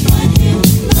be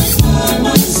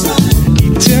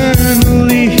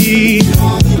eternally.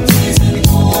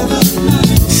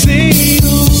 Say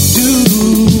you'll do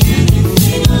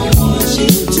a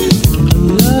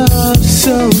love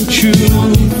so true.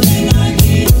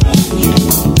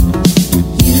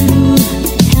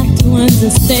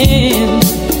 Understand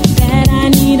that I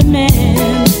need a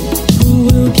man who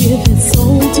will give his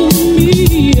soul to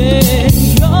me. Yeah.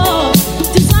 Your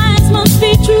desires must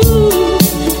be true.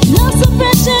 Love so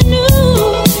fresh and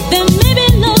new, then maybe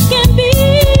love can be.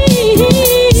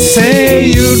 Say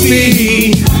you'd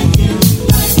be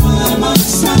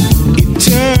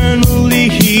eternally.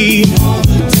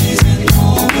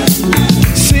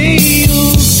 Say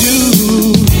you'll do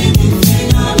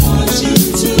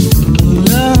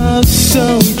love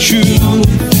so true.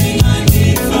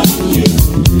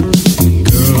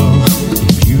 Girl,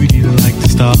 beauty like the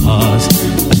stars.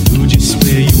 I know just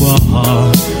where you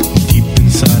are, deep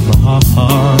inside my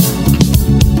heart.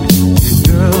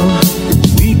 Girl,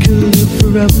 we could live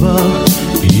forever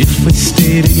if we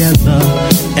stay together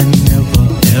and never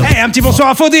ever. Hey, un petit bonsoir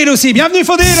à Faudil aussi. Bienvenue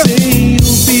Faudil. Say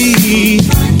you'll be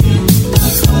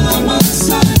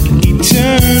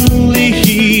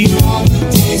eternally.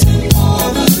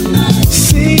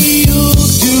 Say you'll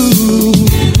do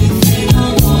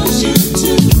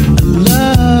a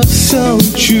love so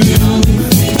true.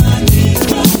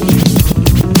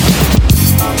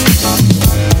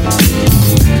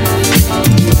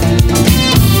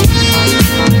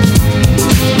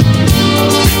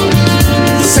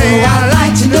 Say I'd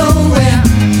like to know where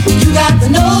you got the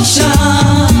notion.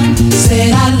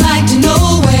 Say I'd like to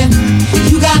know where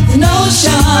you got the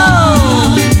notion.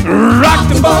 Rock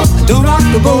the boat. Don't rock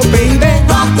the boat, baby.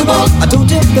 Rock the boat. I don't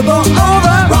tip the boat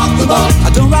over. Rock the boat. I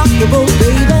don't rock the boat,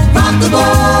 baby. Rock the boat.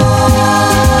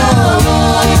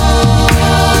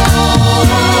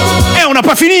 Eh, on n'a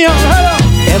pas fini, hein.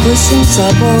 Ever since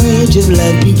our voyage of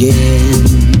love began,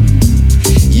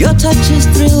 your touches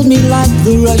thrilled me like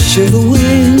the rush of the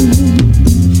wind,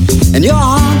 and your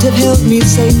arms have held me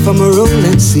safe from a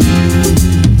rolling sea.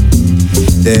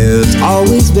 There's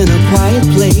always been a quiet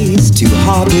place to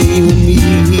harbor you and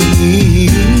me.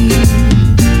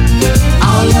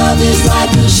 Our love is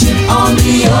like a ship on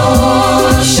the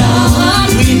ocean.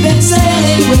 We've been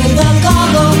sailing with a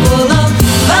cargo full of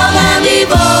love and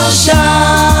devotion.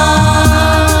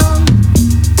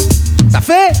 Ça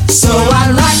fait. So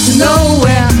I'd like to know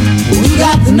where you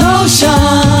got the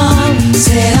notion.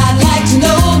 Said I'd like to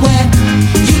know where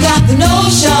you got the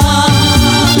notion.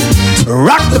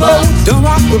 Rock the boat. Don't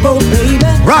rock the boat, baby.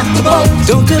 Rock the boat.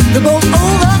 Don't tip the boat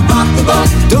over. Rock the boat.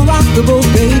 Don't rock the boat,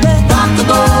 baby. Rock the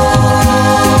boat.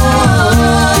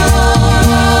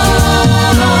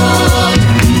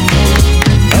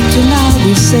 Up to now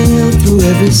we sailed through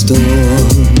every storm,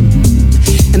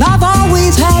 and I've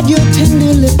always had your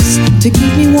tender lips to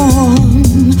keep me warm.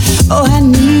 Oh, I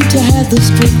need to have the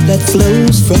strength that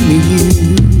flows from you.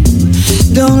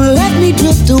 Don't let me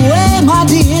drift away, my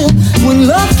dear, when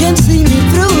love can see me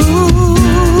through.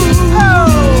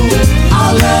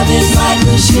 Our love is like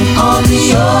a ship on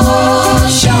the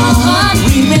ocean.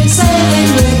 We've been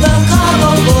sailing with a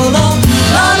cargo full of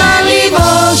love and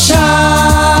devotion.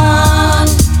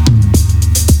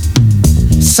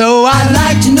 So I'd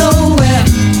like to know where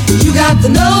you got the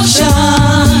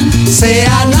notion. Say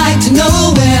I'd like to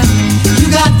know where you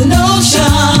got the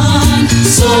notion.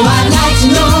 So I'd like to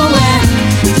know where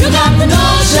you got the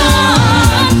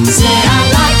notion. Say I'd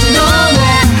like to know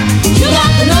where you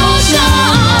got the notion.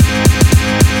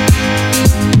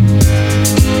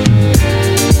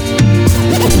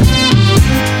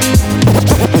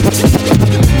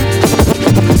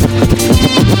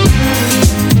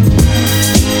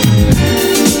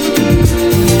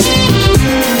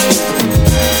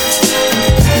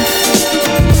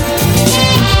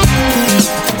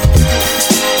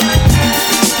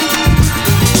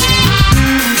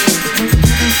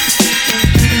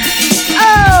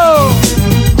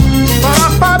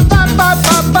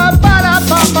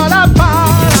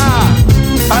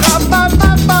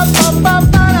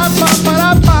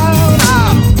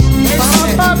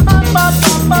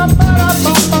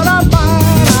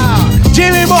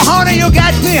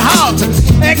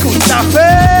 Écoute, ça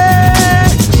fait,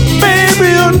 baby,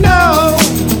 you know,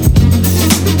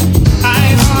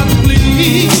 I hardly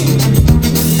bleed,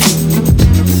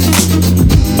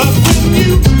 but when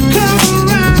you come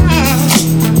around,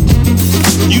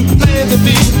 you play the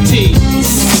big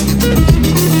tease.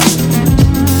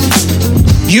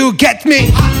 You get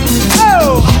me hot,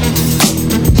 oh,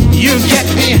 you get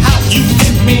me hot, you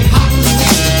get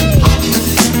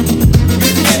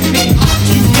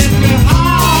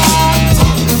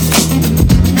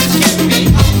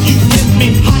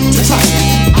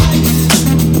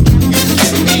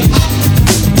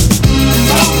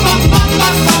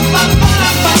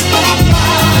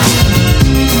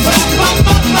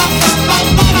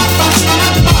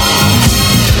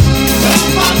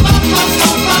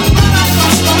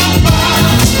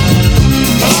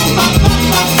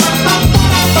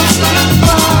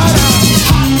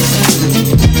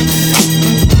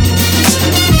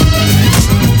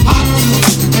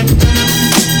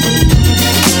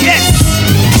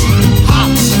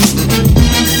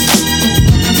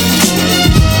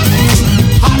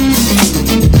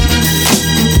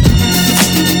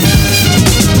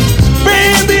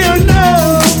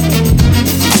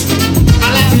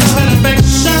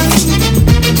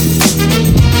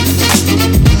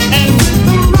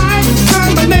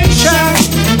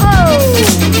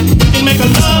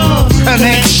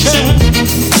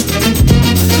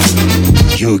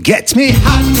You get me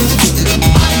hot.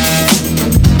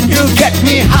 You get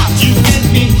me hot. You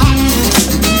get me hot.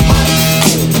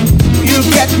 You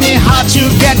get me hot. You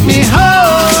get me hot.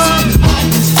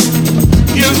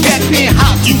 You get me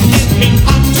hot. You get me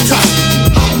hot.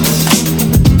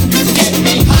 You get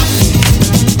me hot.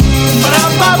 Ba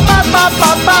ba ba ba ba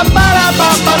ba ba ba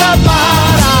ba ba ba.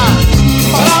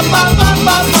 Ba ba ba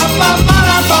ba ba ba ba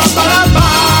ba ba ba.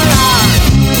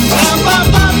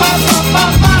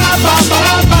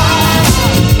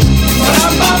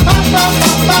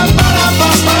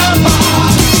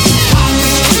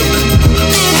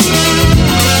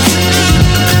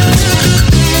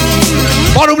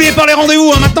 Bon, n'oubliez pas les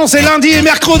rendez-vous, hein. Maintenant c'est lundi et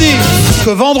mercredi. Parce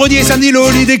que vendredi et samedi, le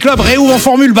Holiday Club réouvre en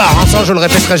formule bar. Hein. Ça, je le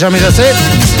répéterai jamais assez.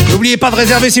 N'oubliez pas de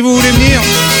réserver si vous voulez venir.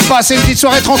 Passez une petite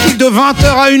soirée tranquille de 20h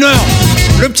à 1h.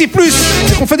 Le petit plus,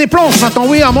 c'est qu'on fait des planches maintenant,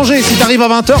 oui, à manger. Si t'arrives à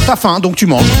 20h, t'as faim, donc tu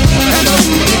manges.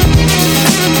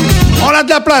 On a de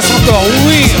la place encore,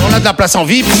 oui, on a de la place en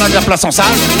VIP, on a de la place en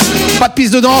salle. Pas de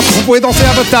piste de danse, vous pouvez danser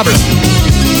à votre table.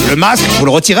 Le masque, vous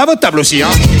le retirez à votre table aussi, hein.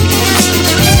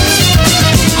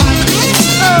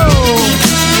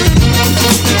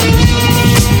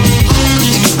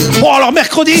 Bon, alors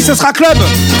mercredi, ce sera club.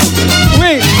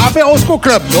 Oui, Ape'Rosco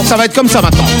Club, donc ça va être comme ça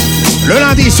maintenant. Le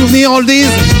lundi, souvenir Oldies.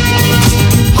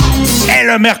 Et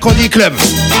le mercredi, club.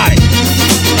 Allez.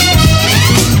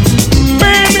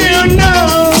 Baby, you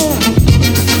know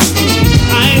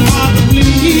I ain't hard to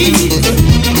please.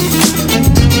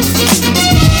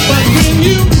 But when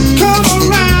you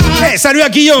come around. Hey, salut à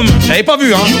Guillaume, j'avais pas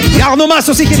vu, hein. Il y a Arnaud Mas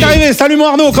aussi qui est arrivé. Salut mon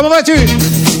Arnaud, comment vas-tu?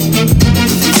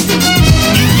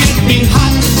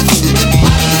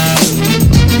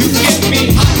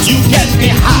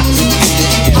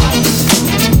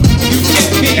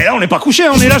 Et là on n'est pas couché,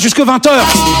 on est là jusque 20h.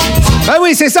 Bah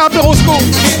oui, c'est ça, Ape'Rosco.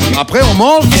 Après on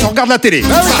mange et on regarde la télé.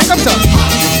 Bah oui, c'est comme ça.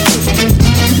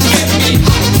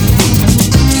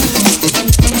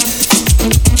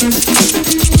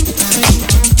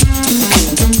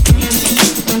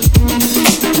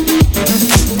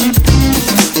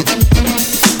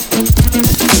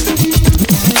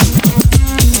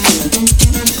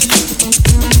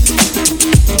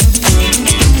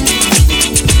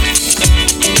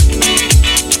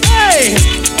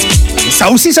 Ça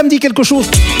aussi, ça me dit quelque chose.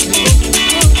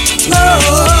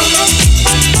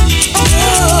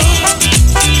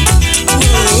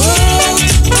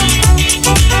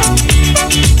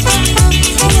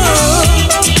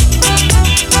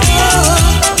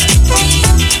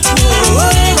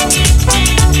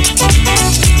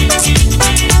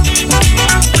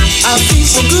 I feel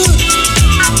so good,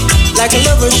 like a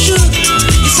lover should.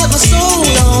 You set my soul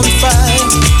on fire.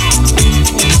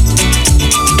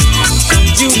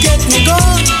 You get me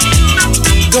going,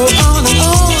 go on and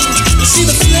on. You see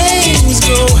the flame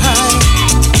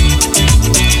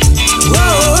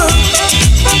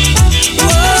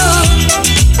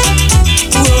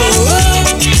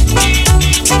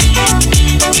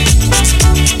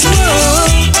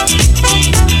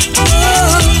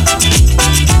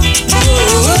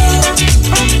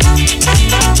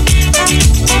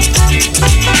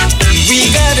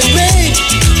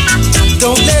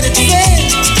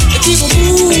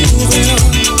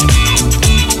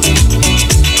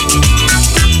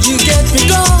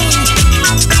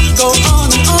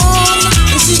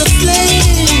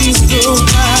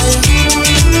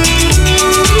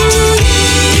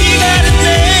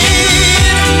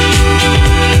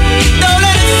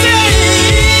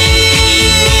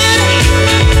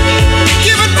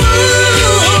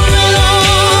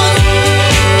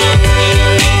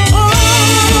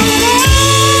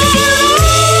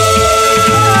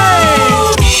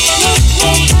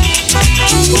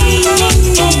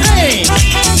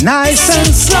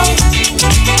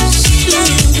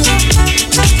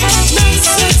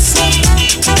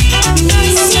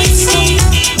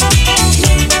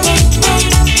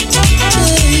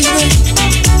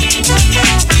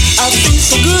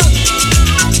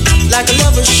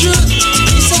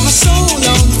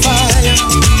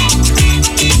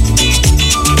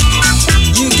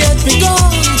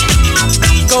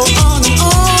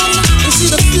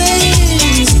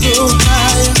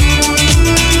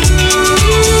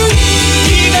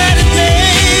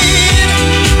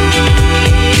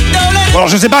Alors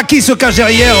je sais pas qui se cache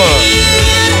derrière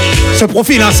ce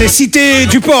profil, hein. C'est Cité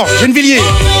du Port, Gennevilliers.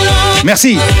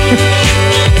 Merci.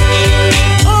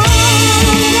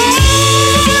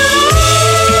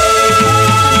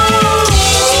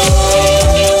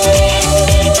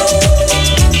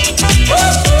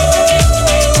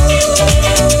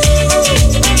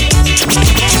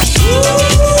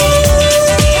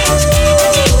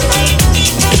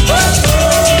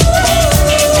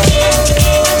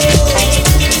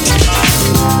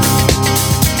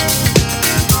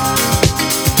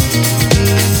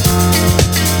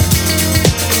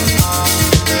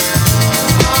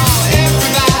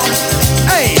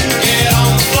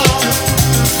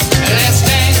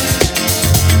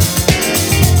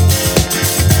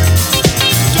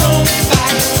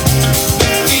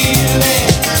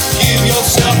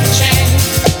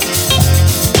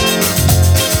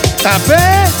 Ça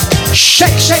fait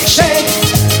shake, shake, shake.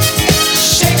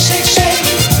 Shake, shake, shake.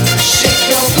 Shake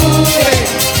your booty.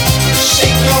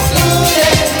 Shake your booty.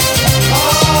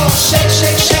 Oh, shake,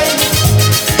 shake, shake.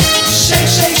 Shake,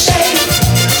 shake, shake.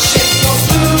 Shake your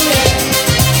booty.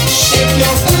 Shake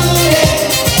your booty.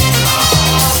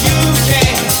 Oh, you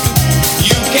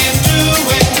can do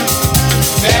it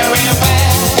very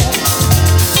well.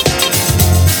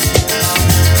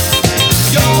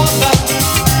 You're the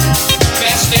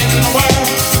best in the world,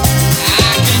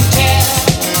 I can tell.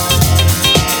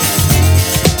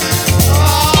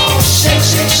 Oh, shake,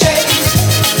 shake, shake.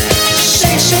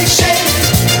 Shake, shake, shake.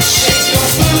 Shake your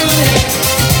booty.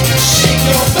 Shake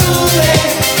your booty.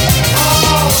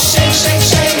 Oh, shake, shake,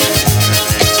 shake.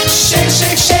 Shake,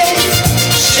 shake, shake.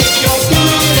 Shake your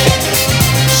booty.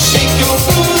 Shake your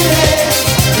booty.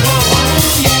 Oh,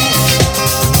 yeah.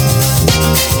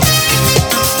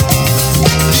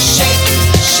 Shake,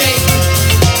 shake.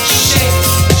 Shake,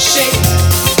 shake.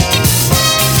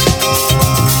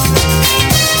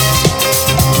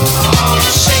 Oh,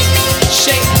 shake,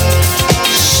 shake.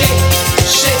 Shake,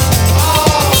 shake.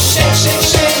 Oh, shake, shake,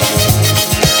 shake.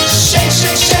 Shake,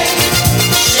 shake, shake.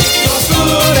 Shake your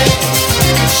booty.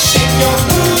 Shake your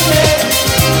booty.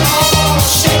 Oh,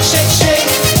 shake, shake, shake.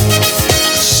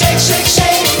 Shake, shake,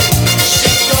 shake.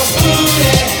 Shake your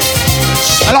booty.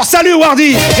 Alors salut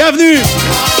Wardy, bienvenue.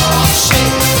 Oh,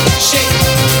 shake, shake.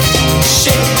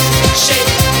 Shake, shake,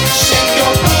 shake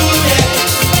your booty.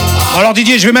 Alors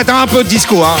Didier, je vais mettre un peu de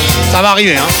disco, hein. Ça va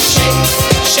arriver, hein.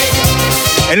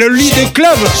 Et le Holiday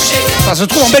Club, ça se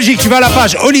trouve en Belgique. Tu vas à la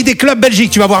page Holiday Club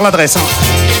Belgique, tu vas voir l'adresse, hein.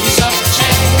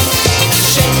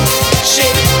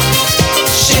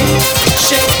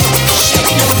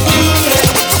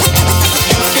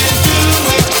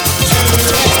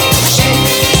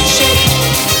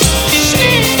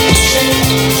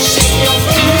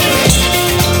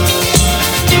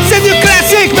 C'est du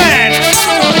classique, man.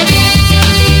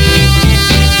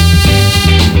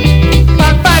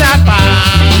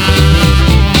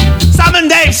 Sam and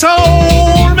Dave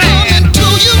Soul, man.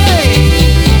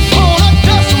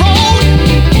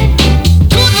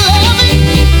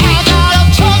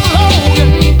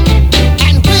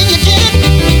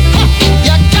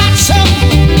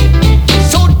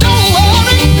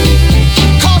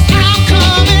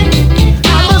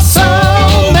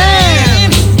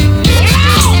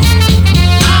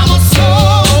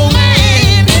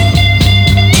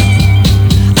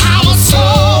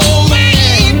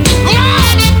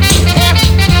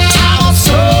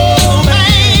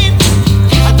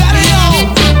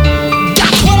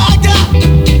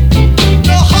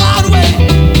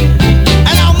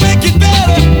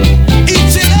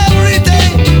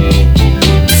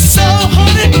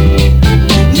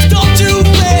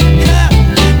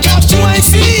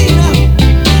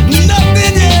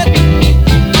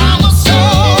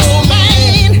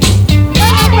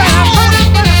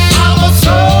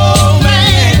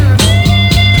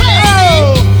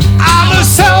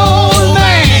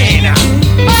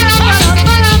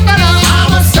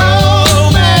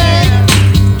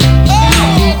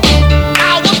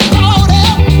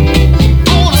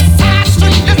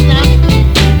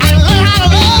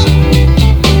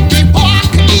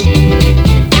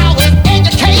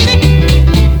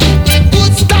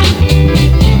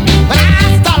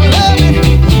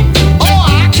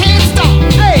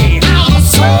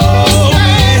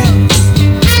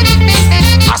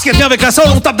 avec la soul,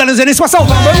 on tape dans les années 60. Hein,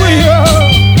 bah oui,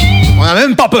 on a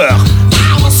même pas peur.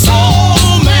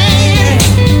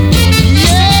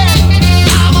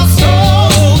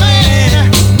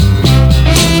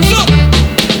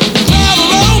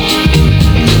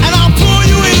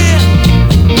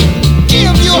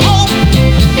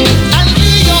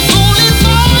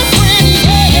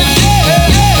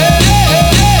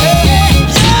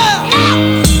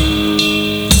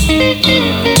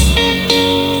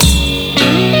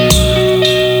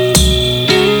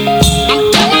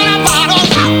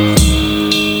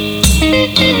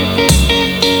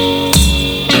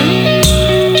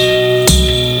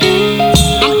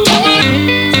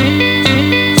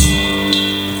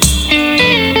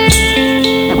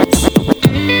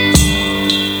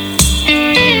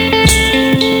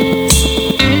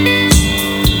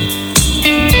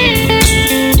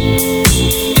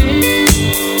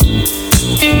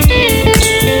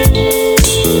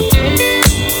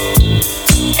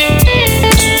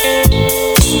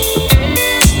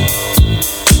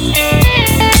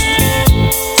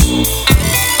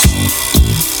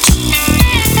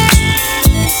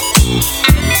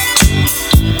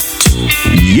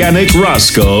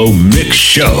 Ape'Rosco Mix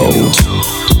Show.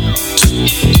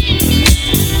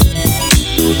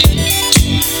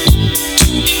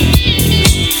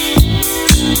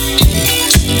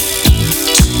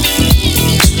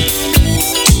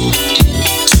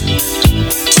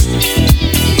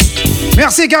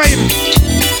 Merci Karim.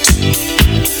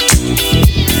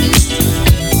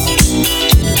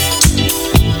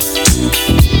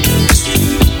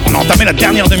 On a entamé la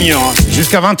dernière demi-heure, hein,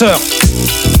 jusqu'à 20h.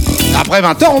 Après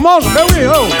 20h, on mange. Ben oui,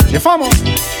 oh, j'ai faim, moi.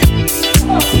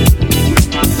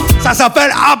 Ça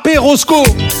s'appelle Ape'Rosco.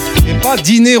 Et pas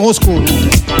Dîner Rosco.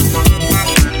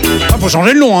 Faut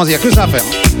changer le nom, il n'y a que ça à faire.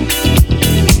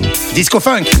 Disco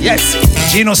Funk, yes.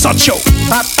 Gino Socio.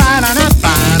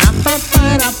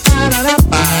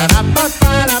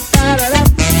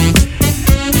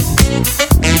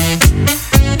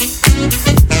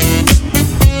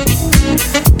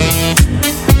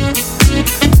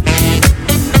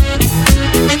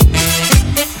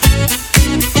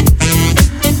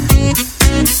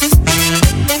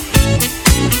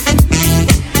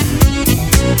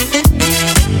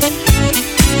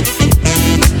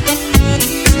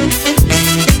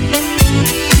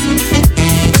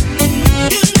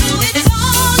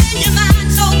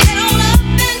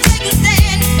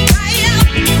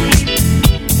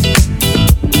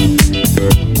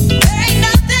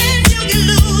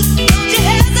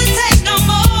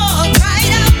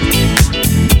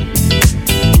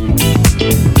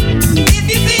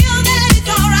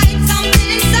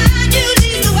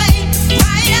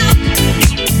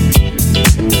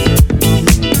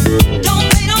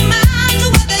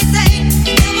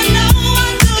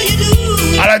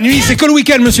 C'est que le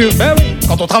week-end, monsieur. Ben oui,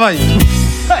 quand on travaille.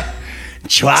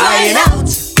 Try it out.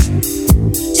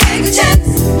 Take a chance.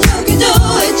 You can do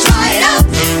it. Try it out.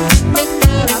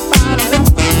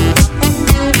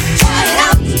 Try it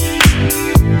out.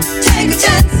 Take a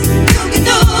chance. You can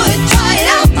do it. Try it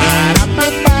out.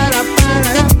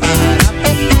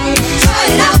 Try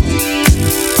it out.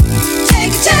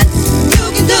 Take a chance. You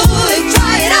can do it.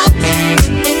 Try it out. Try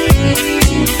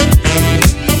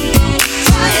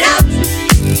it out.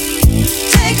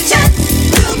 Take a chance,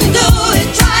 you can do it,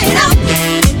 try it out.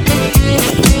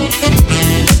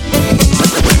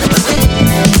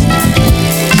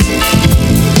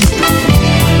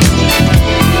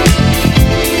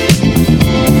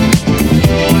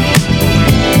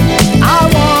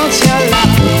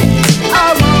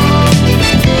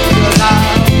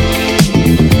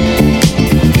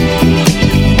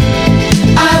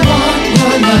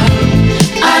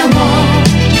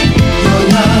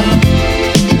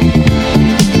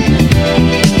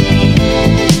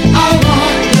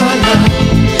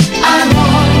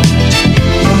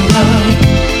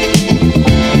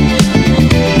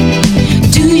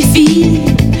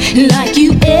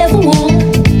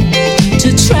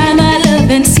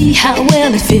 How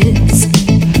well it fits,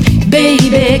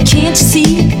 baby, can't you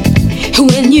see?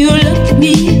 When you look at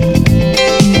me,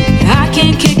 I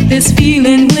can't kick this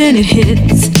feeling when it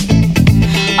hits.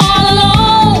 All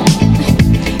alone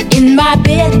in my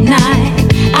bed at night,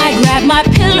 I grab my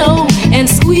pillow and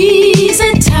squeeze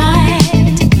it tight.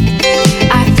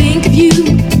 I think of you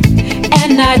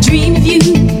and I dream of you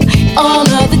all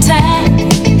of the time.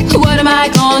 What am I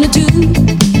gonna do?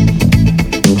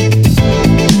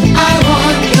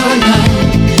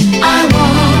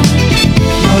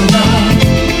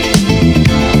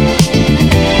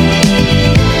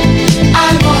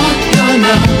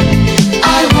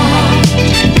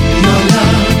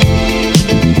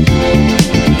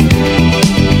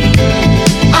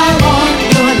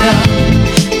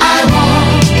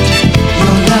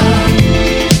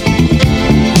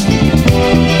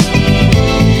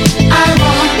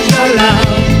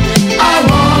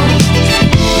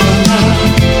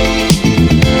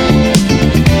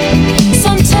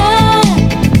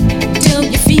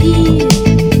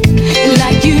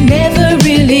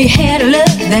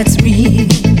 real.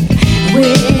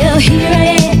 Well, here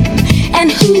I am,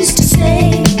 and who's to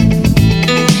say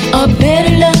a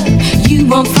better love you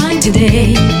won't find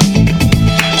today?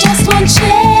 Just one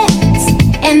chance,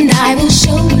 and I will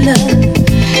show love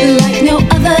like no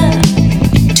other.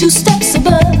 2 steps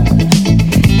above.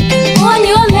 On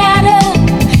your ladder,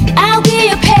 I'll be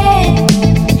your pet.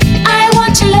 I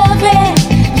want your loving.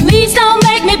 Please don't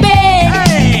make me beg.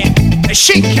 Hey,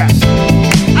 chic.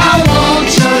 I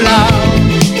want your love.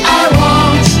 I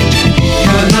want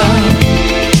your love.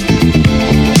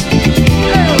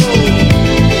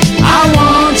 I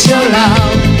want your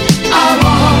love. I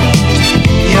want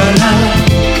your love.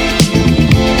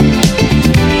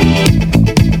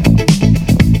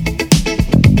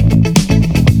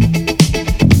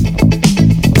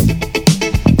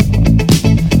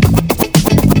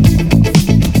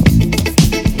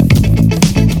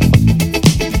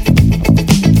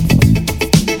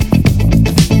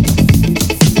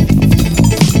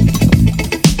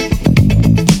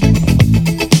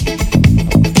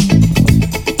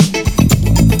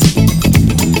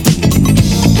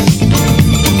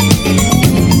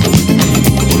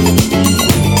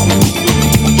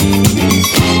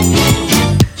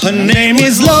 Her name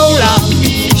is Lola,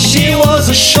 she was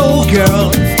a showgirl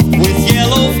with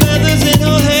yellow feathers in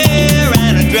her hair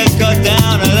and a dress cut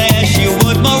down her there. She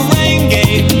would merengue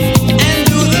and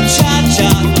do the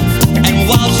cha-cha, and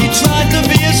while she tried to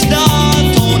be a star,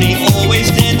 Tony always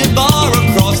standing bar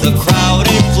across the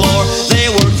crowded floor. They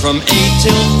worked from 8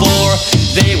 till 4,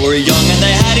 they were young and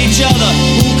they had each other.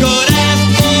 Who could ask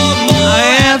for more?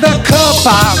 And the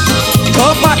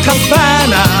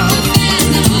Copacabana.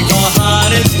 The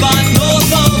hottest spot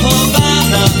north of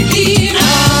Havana.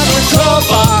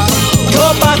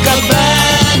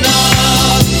 Copacabana.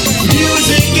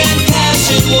 Music and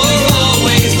passion were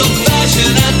always the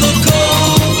fashion at the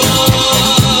Copa.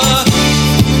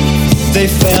 They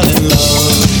fell in love.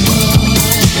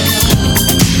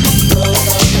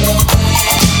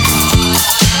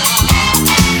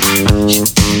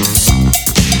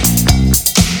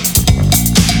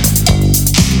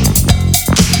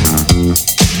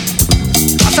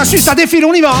 Ça suit, ça défile,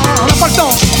 on y va, hein, on n'a pas le temps.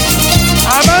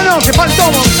 Ah ben non, j'ai pas le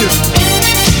temps, moi, monsieur.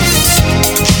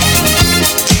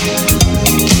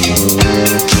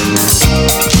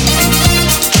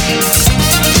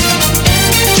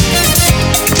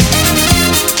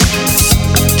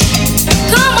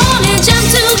 Come on and jump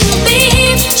to the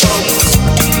beat.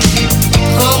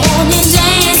 Come on and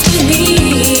dance with me.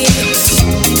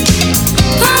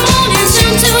 Come on and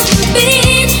jump to the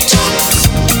beat.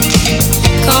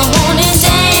 Come on and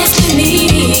dance with me.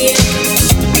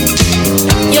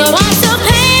 Your eyes are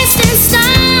past and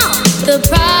sound. The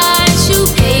price you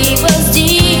paid was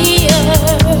dear.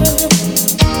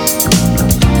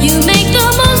 You make the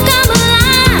most come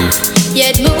alive,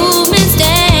 yet movements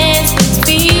dance with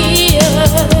fear.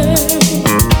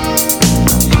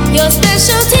 Your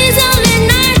specialty's only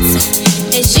nights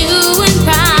as you and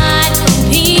pride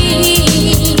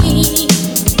compete.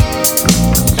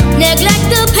 Neglect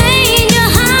the pain you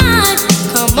hide.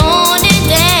 Come on and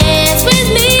dance with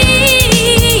me.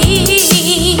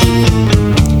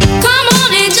 Come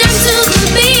on and jump to the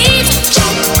beat.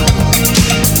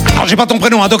 Alors, j'ai pas ton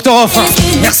prénom, hein, Dr. Off. Hein.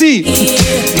 Merci.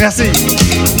 Merci.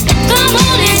 Come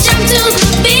on and jump to the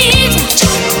beat.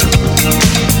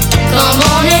 Come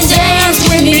on and dance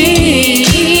with me.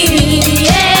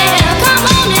 Yeah, come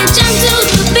on and jump to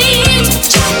the beat.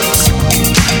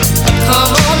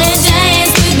 Come on and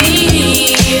dance with me.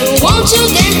 Won't you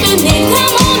dance with me?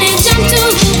 Come on and jump to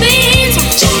the beat.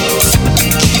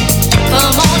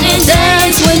 Come on and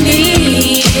dance with me.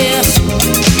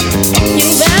 You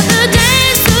better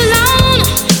dance alone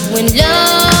when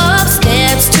love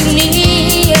steps too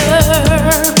near.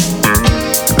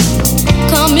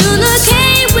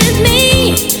 Communicate with me.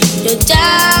 Your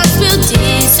doubts will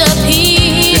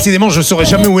disappear. Décidément, je saurais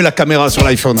jamais où est la caméra sur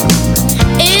l'iPhone.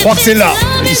 Je crois que c'est là,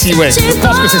 ici, ouais. Je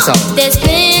pense que c'est ça.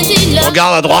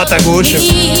 Regarde à droite, à gauche.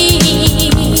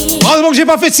 Heureusement que j'ai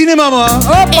pas fait de cinéma, moi.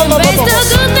 Hop, hop, hop, hop, hop.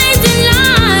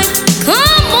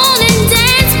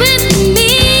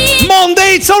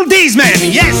 Monday, it's Oldies, man.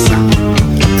 Yes.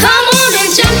 Come on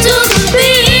and jump to the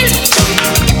beat.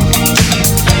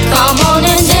 Come on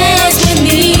and dance with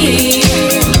me.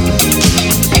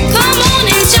 Come on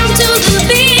and jump to the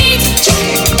beat.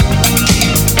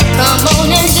 Come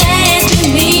on and dance with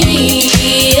me.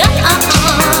 Come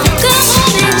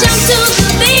on and jump to the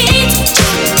beat.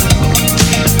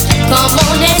 Come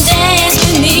on and dance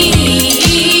with me.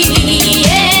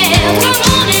 Yeah, come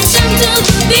on and jump to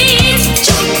the beat.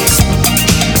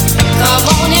 Come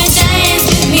on and dance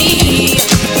with me.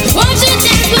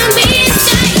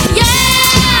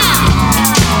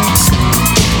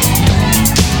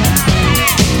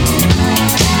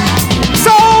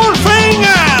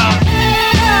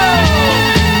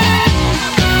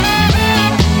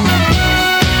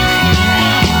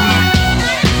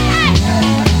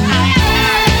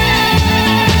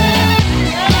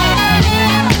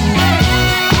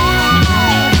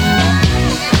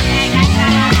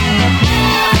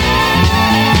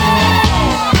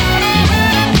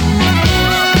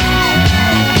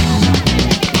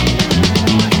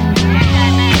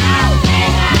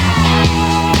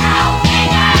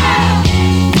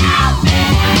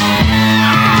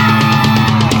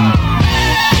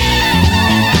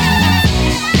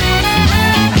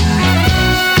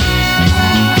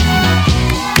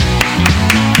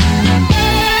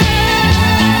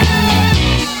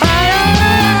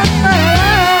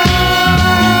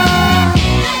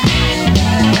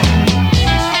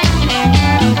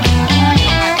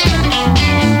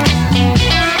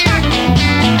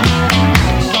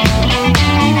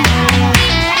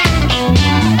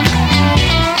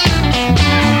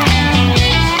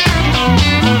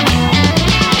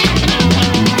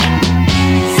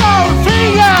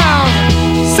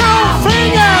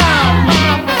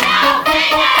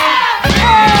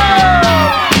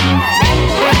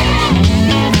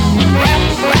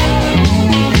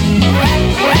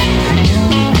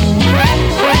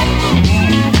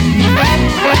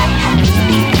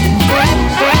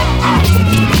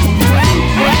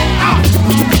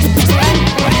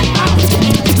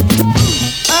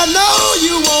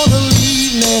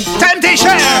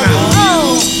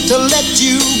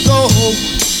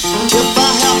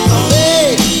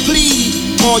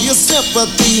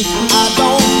 sympathy, I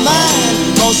don't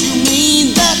mind, 'cause you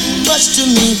mean that much to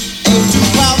me. Ain't you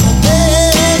proud to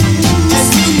beg, and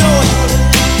you know it.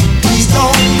 Please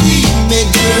don't leave me,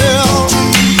 girl.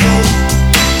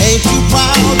 Ain't you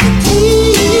proud to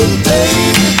please,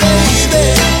 baby, baby.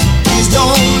 Please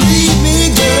don't leave me,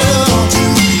 girl.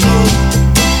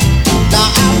 Now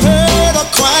I've heard a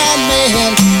crying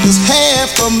man is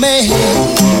half a man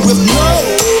with no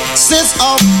sense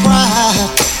of pride.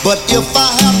 But if I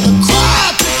have to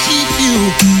cry to keep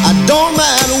you, I don't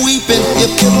mind weeping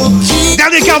if it'll keep.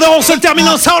 Dernier quart d'heure, on se le termine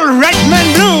en soul,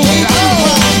 Redman Blue.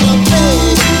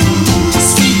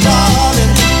 Sweet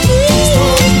darling, please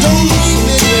don't leave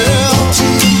me, girl.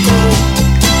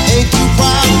 Ain't you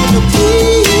proud to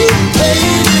please,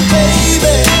 baby,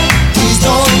 baby? Please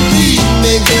don't leave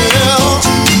me, girl.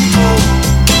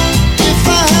 If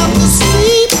I have to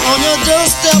sleep on your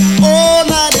doorstep all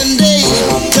night and day,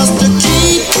 just to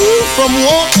keep you from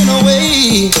walking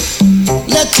away,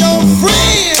 let your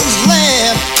friends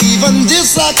laugh. Even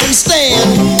this I can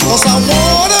stand, 'cause I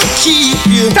wanna keep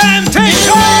you.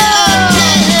 Temptation!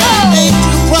 Ain't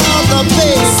you proud to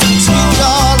pay, sweet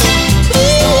darling?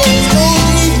 Please don't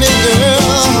leave me,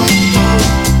 girl.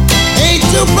 Ain't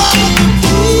you proud to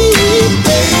please,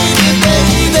 baby,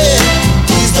 baby?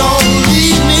 Please don't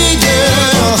leave me,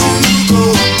 girl.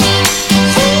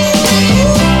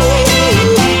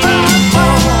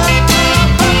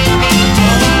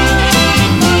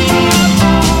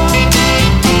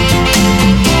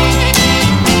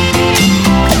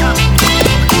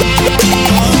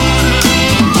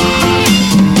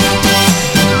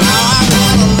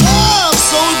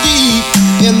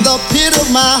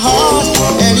 My heart,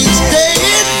 and each day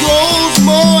it grows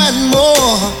more and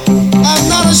more. I'm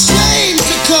not ashamed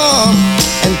to come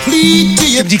and plead to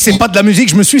you. Tu me dis que c'est pas de la musique,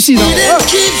 je me suicide. Hein. It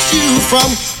keeps you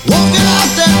from walking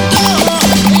out that door.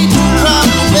 Ain't you proud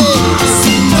to baby?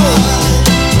 No.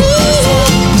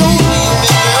 Don't leave me,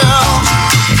 girl.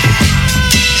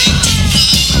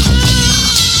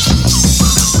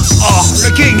 Oh, le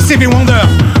King, Stevie Wonder.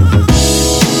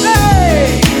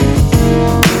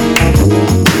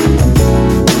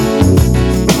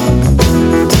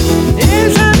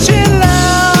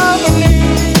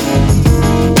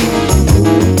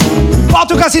 En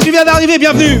tout cas, si tu viens d'arriver,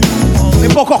 bienvenue. On n'est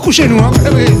pas encore couché, nous. Hein.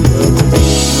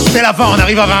 C'est la fin, on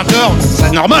arrive à 20h.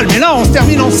 C'est normal, mais là, on se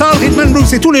termine en salle. Rhythm and Blues,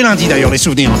 c'est tous les lundis d'ailleurs, les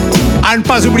souvenirs. À ne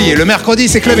pas oublier, le mercredi,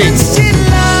 c'est Clubbing.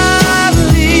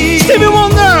 Stevie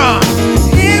Wonder.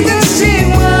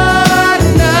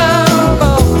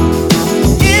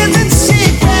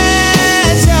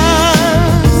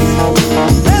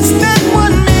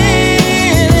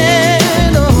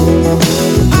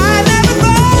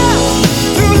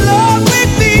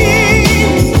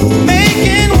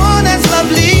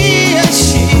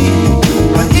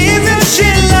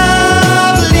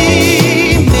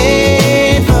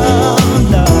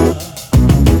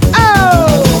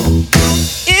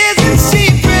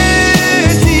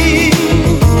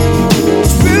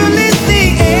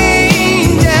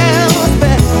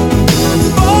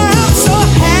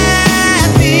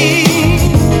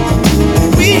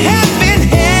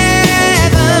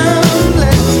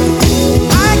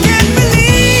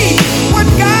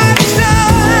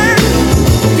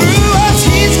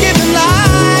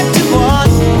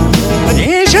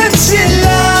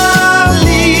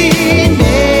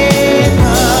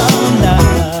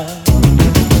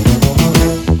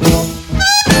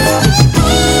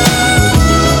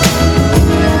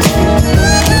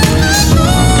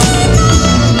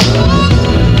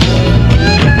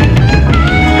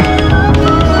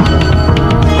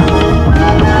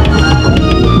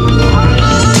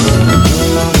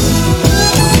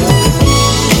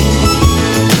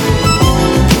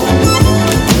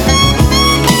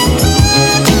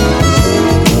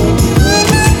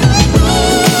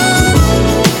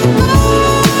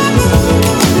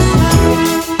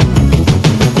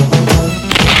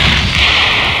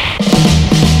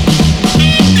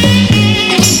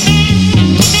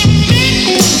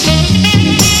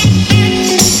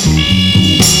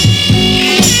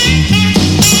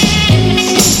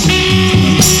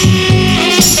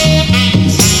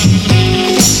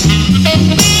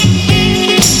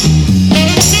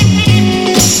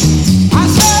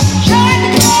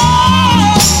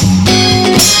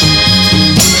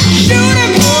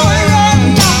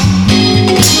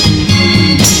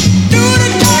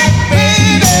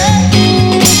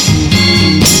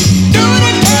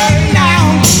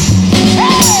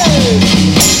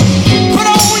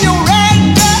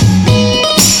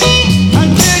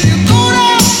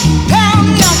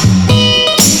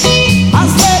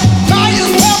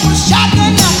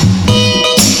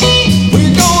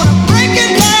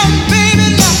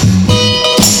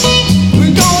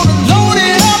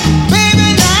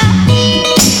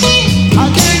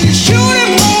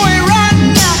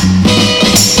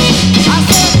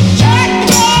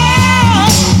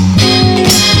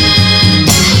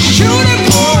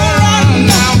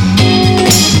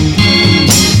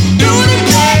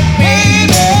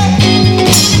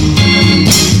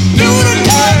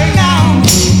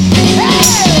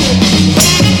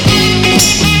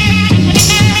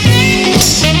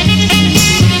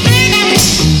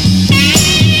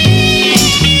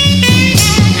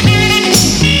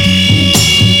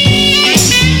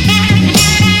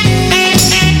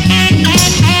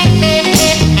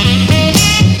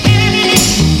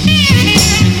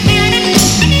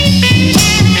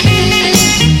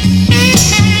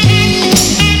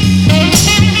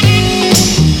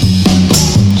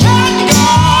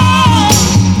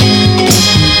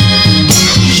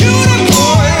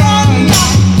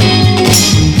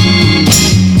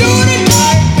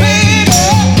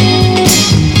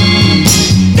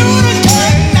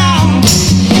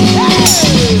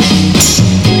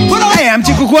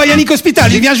 Clinique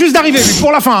Hospital, il vient juste d'arriver, lui,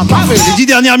 pour la fin. Parfait, les 10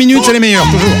 dernières minutes, c'est les meilleures,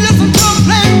 toujours.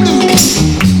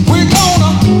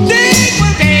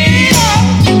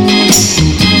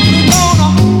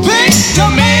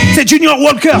 C'est Junior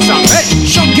Walker, ça. Hey,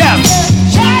 shotgun.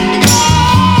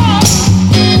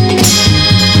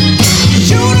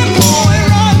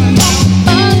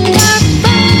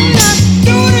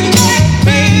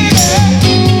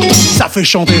 Ça fait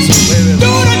chanter ça.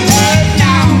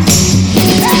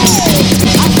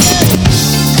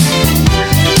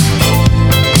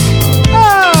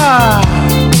 Ah.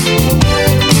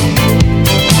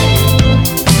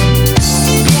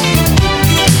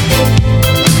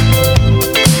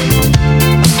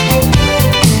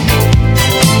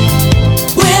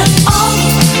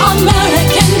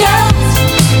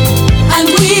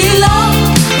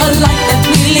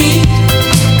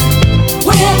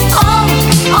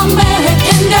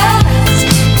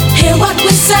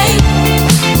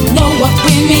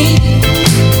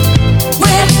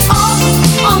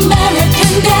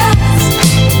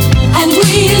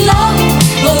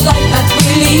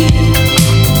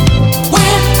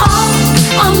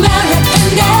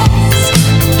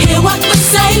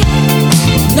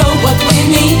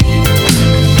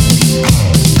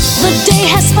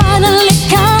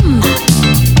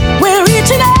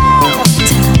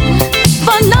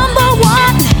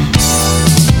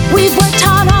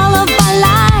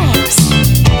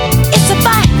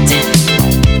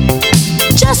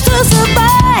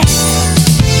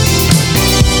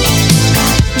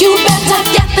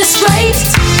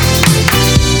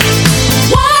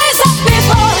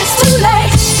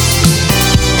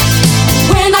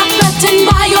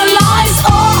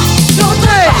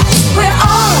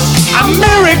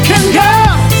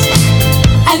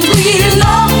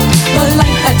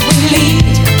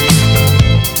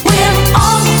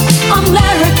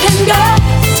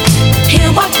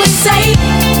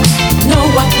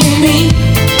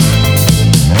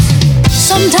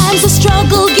 Sometimes the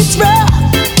struggle gets rough.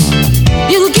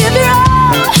 You give your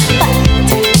all, but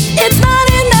it's not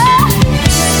enough.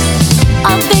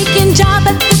 A vacant job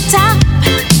at the top.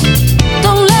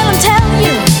 Don't let them tell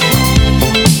you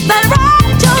that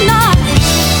right or not.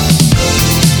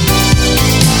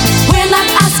 We're not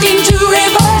asking to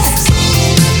reverse.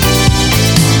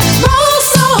 Roll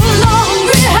so long,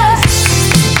 rehearse.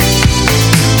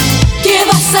 Give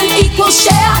us an equal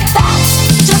share.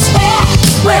 That's just fair.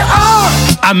 We're all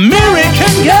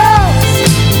American girls,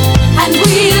 and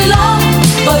we love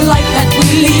the life that we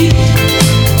lead.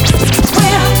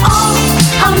 We're all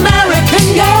American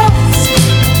girls.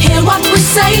 Hear what we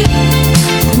say,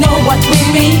 know what we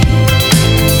mean.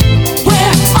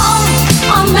 We're all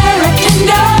American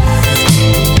girls,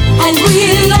 and we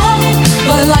love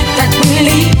the life that we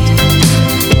lead.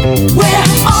 We're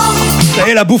all. Ça y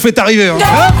est, la bouffe est arrivée. Hein.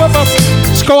 Hop, hop, hop.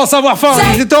 Je commence à avoir faim,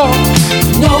 il est temps.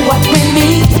 Know what we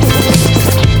mean.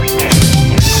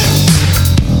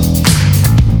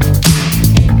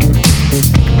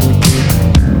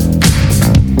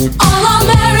 All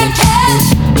American.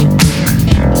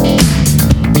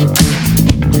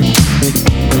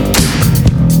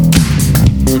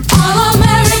 All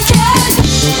American.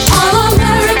 All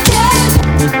American.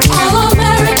 All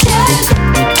American.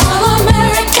 All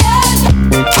American.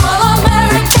 All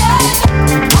American.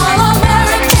 All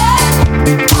American.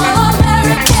 All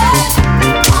American.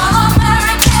 All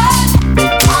American.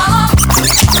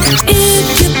 If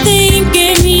you're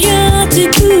thinking you're too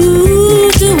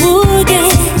good to forget.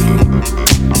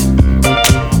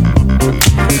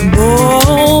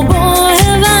 Oh boy,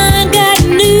 have I got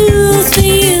news for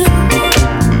you.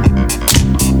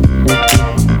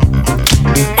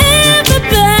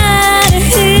 Everybody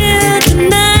here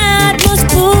tonight must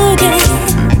forget.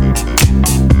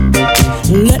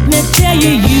 Let me tell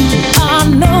you, you are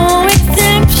no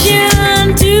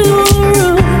exception to the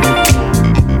rule.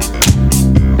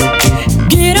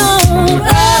 Get on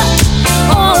up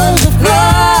on the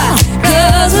floor,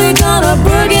 'cause we're gonna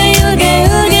boogie,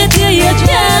 oogie till you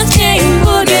just can't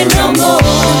boogie no more.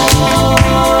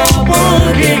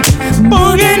 Boogie,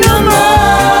 boogie no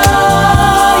more.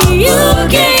 You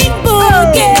can't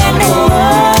boogie no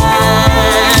more.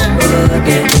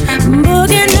 Boogie,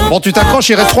 boogie no more. Bon, tu t'accroches,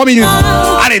 il reste 3 minutes.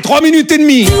 Allez, 3 minutes et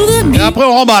demie. Et après,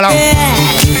 on remballe. Hein.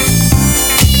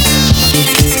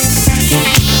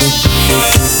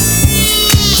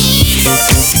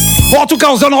 Bon, en tout cas,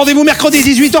 on se donne rendez-vous mercredi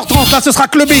 18h30. Là, ce sera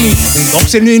clubbing. Donc,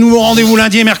 c'est le nouveau rendez-vous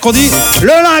lundi et mercredi. Le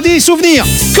lundi, souvenirs.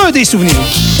 Que des souvenirs.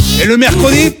 Et le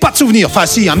mercredi, pas de souvenirs. Enfin,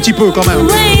 si, un petit peu quand même.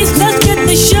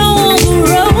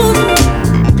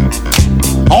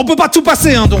 On peut pas pas tout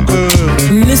passer, hein, donc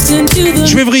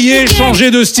je vais vriller,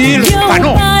 changer de style. Ah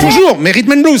non, toujours, mais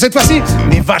rhythm and blues cette fois-ci,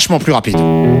 mais vachement plus rapide.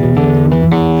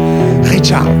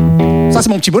 Richard, ça c'est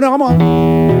mon petit bonheur à moi.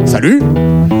 Salut,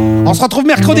 on se retrouve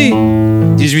mercredi,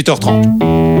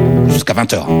 18h30, jusqu'à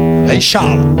 20h. Hey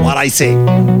Charles, what I say.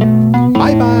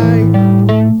 Bye bye.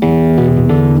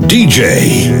 DJ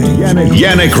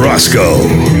Ape'Rosco.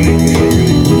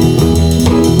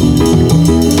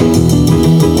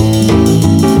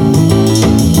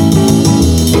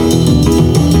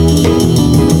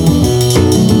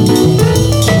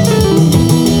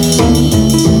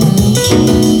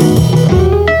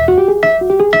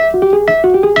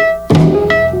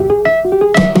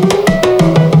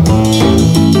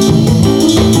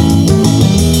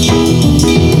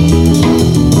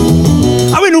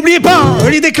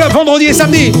 Holiday Club vendredi et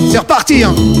samedi, c'est reparti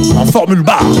hein, en formule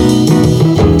bar.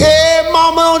 Hey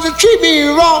mama, don't you treat me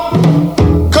wrong.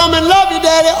 Come and love you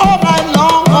daddy all night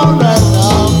long, all right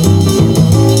now.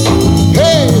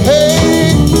 Hey,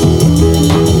 hey,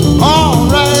 all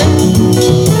right.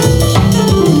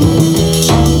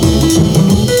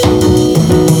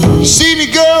 See the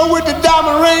girl with the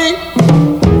diamond ring?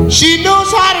 She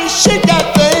knows how to shake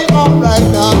that thing, all right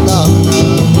now, now,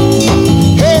 now.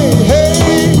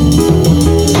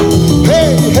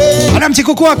 Un petit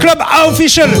coucou à Club A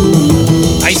Official.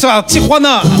 Ah, ils sont à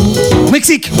Tijuana, au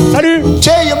Mexique. Salut.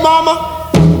 Tell your mama,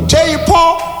 tell your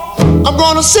pa, I'm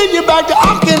gonna send you back to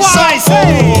Arkansas.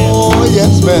 Oh,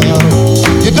 yes, ma'am.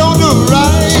 You don't do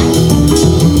right.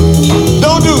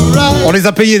 Don't do right. On les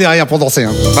a payés derrière pour danser.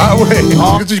 Hein. Ah ouais.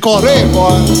 Oh, tu crois? ouais,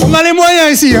 on a les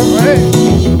moyens ici. Hein. Ouais.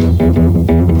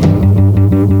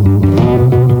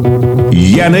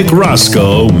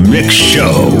 Ape'Rosco Mix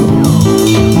Show.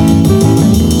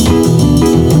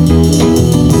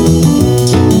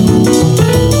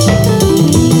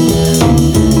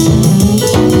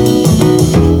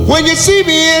 When you see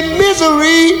me in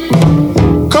misery,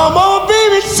 come on,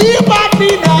 baby, see about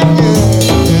me now. Yeah.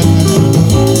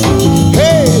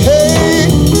 Hey, hey,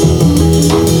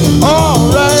 all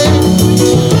right.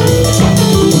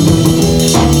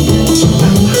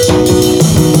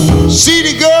 See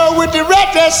the girl with the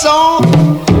red dress on,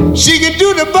 she can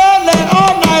do the birdland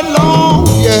all night long.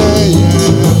 Yeah,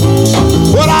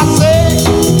 yeah. What I say,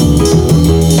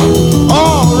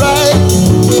 all right.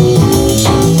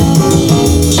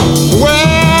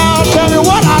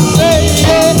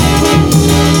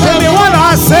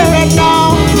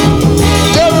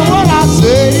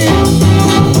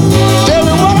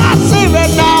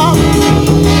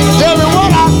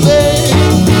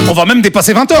 On va même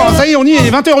dépasser 20h, hein. Ça y est, on y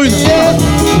est, 20h01.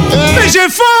 Mais j'ai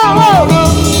faim! Oh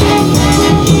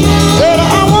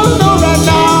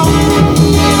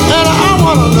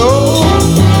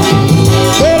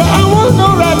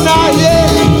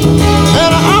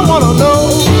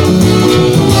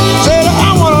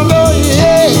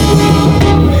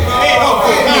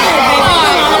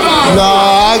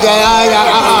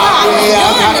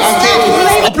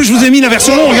en plus, je vous ai mis la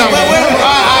version longue. Hein.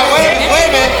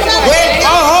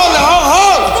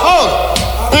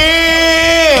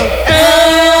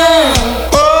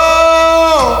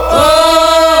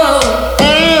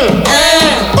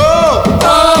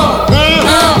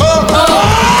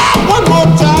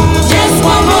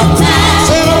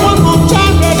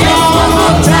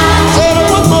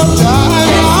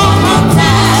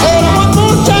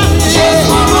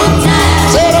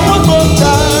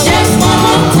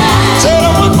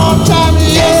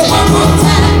 One more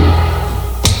time.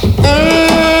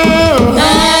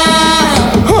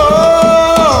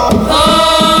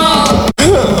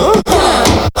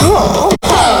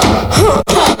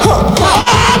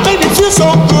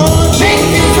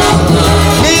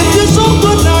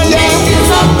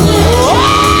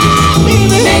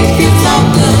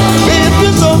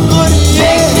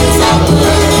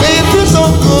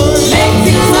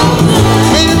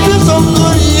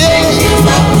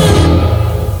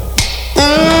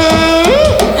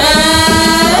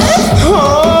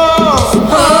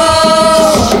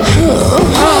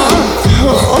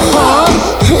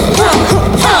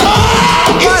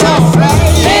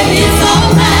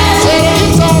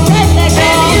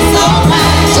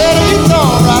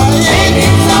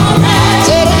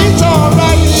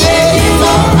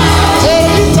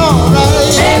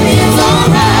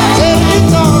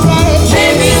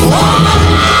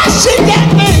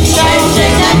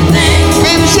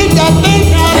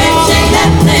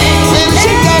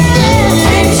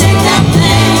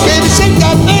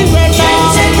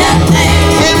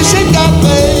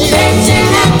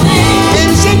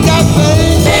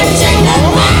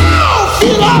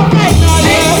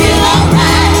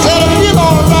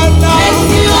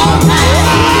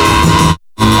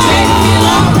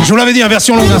 l'avais dit,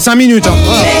 version longue, 5 minutes. Hein.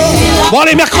 Bon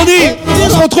allez, mercredi, on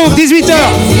se retrouve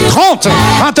 18h30,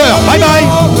 20h. Bye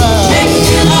bye.